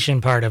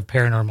investigation part of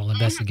paranormal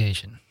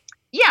investigation.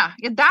 Yeah,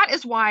 that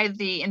is why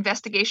the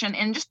investigation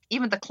and just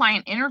even the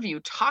client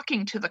interview,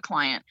 talking to the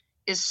client,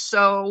 is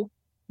so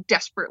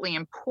desperately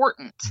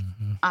important,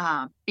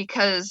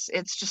 because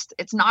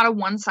it's not a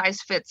one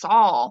size fits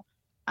all.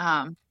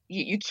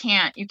 You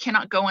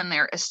cannot go in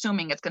there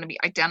assuming it's going to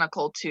be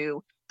identical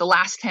to the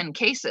last 10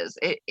 cases.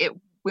 It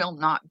will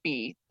not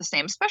be the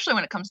same, especially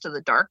when it comes to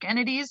the dark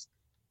entities.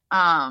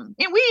 And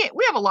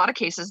we have a lot of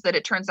cases that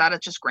it turns out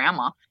it's just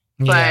grandma,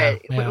 but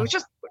which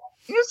is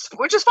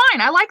fine.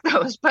 I like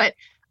those, but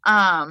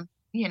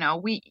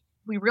we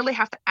really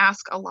have to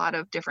ask a lot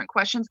of different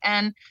questions.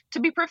 And to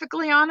be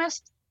perfectly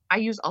honest, I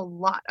use a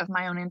lot of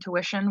my own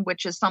intuition,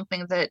 which is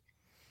something that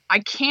I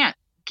can't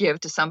give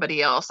to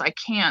somebody else. I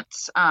can't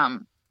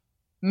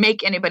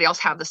make anybody else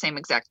have the same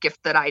exact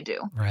gift that I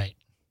do. Right.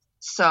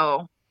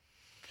 So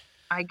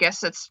I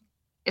guess it's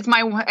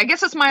my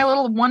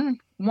little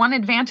one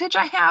advantage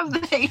I have,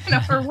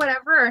 or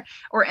whatever,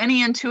 or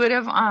any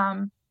intuitive,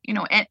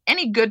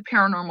 any good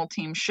paranormal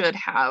team should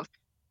have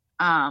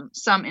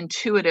some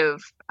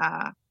intuitive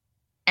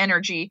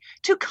energy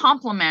to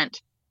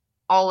complement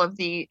all of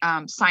the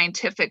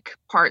scientific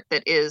part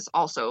that is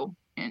also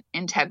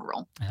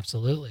integral.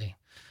 Absolutely.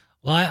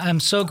 Well, I'm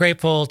so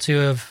grateful to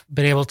have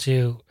been able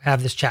to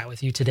have this chat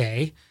with you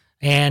today.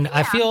 And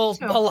I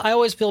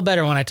always feel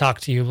better when I talk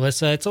to you,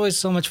 Melissa. It's always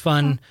so much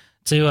fun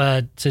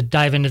to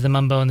dive into the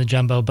mumbo and the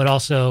jumbo, but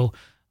also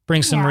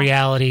bring some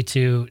reality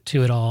to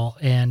it all.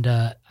 And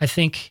I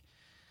think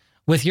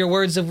with your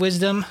words of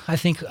wisdom, I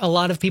think a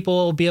lot of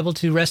people will be able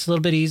to rest a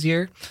little bit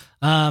easier.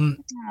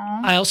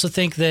 I also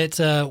think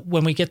that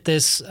when we get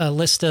this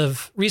list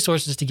of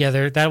resources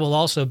together, that will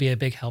also be a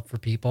big help for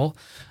people.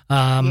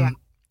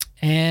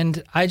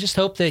 And I just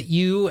hope that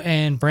you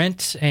and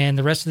Brent and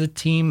the rest of the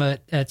team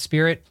at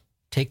Spirit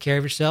take care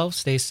of yourselves,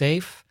 stay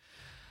safe.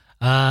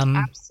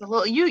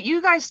 Absolutely.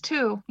 You guys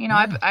too.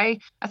 I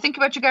think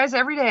about you guys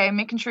every day,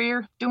 making sure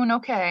you're doing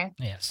okay.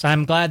 Yes.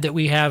 I'm glad that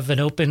we have an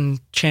open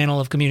channel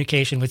of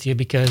communication with you,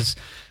 because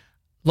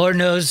Lord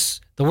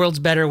knows the world's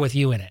better with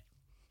you in it.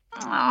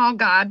 Oh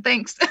God,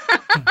 thanks.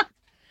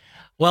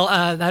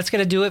 Well, that's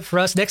going to do it for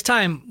us. Next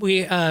time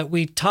we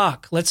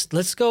talk,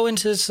 let's go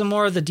into some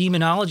more of the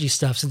demonology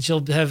stuff, since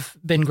you'll have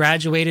been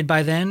graduated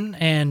by then,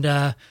 and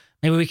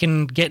maybe we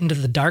can get into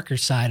the darker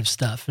side of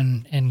stuff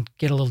and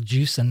get a little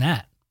juice in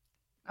that.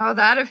 Oh,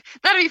 that'd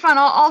be fun.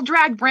 I'll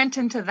drag Brent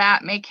into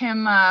that. Make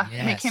him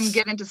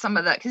get into some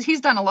of that, because he's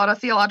done a lot of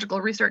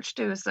theological research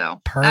too. So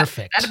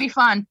perfect. That'd be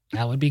fun.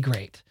 That would be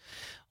great.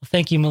 Well,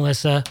 thank you,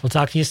 Melissa. We'll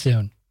talk to you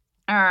soon.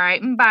 All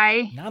right.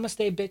 Bye.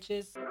 Namaste,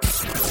 bitches.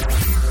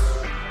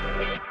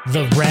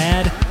 The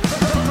RAD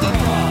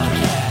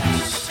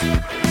Prodcast.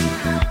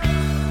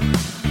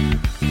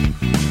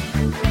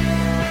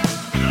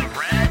 The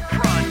RAD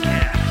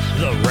Prodcast.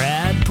 The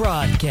RAD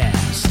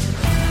Prodcast.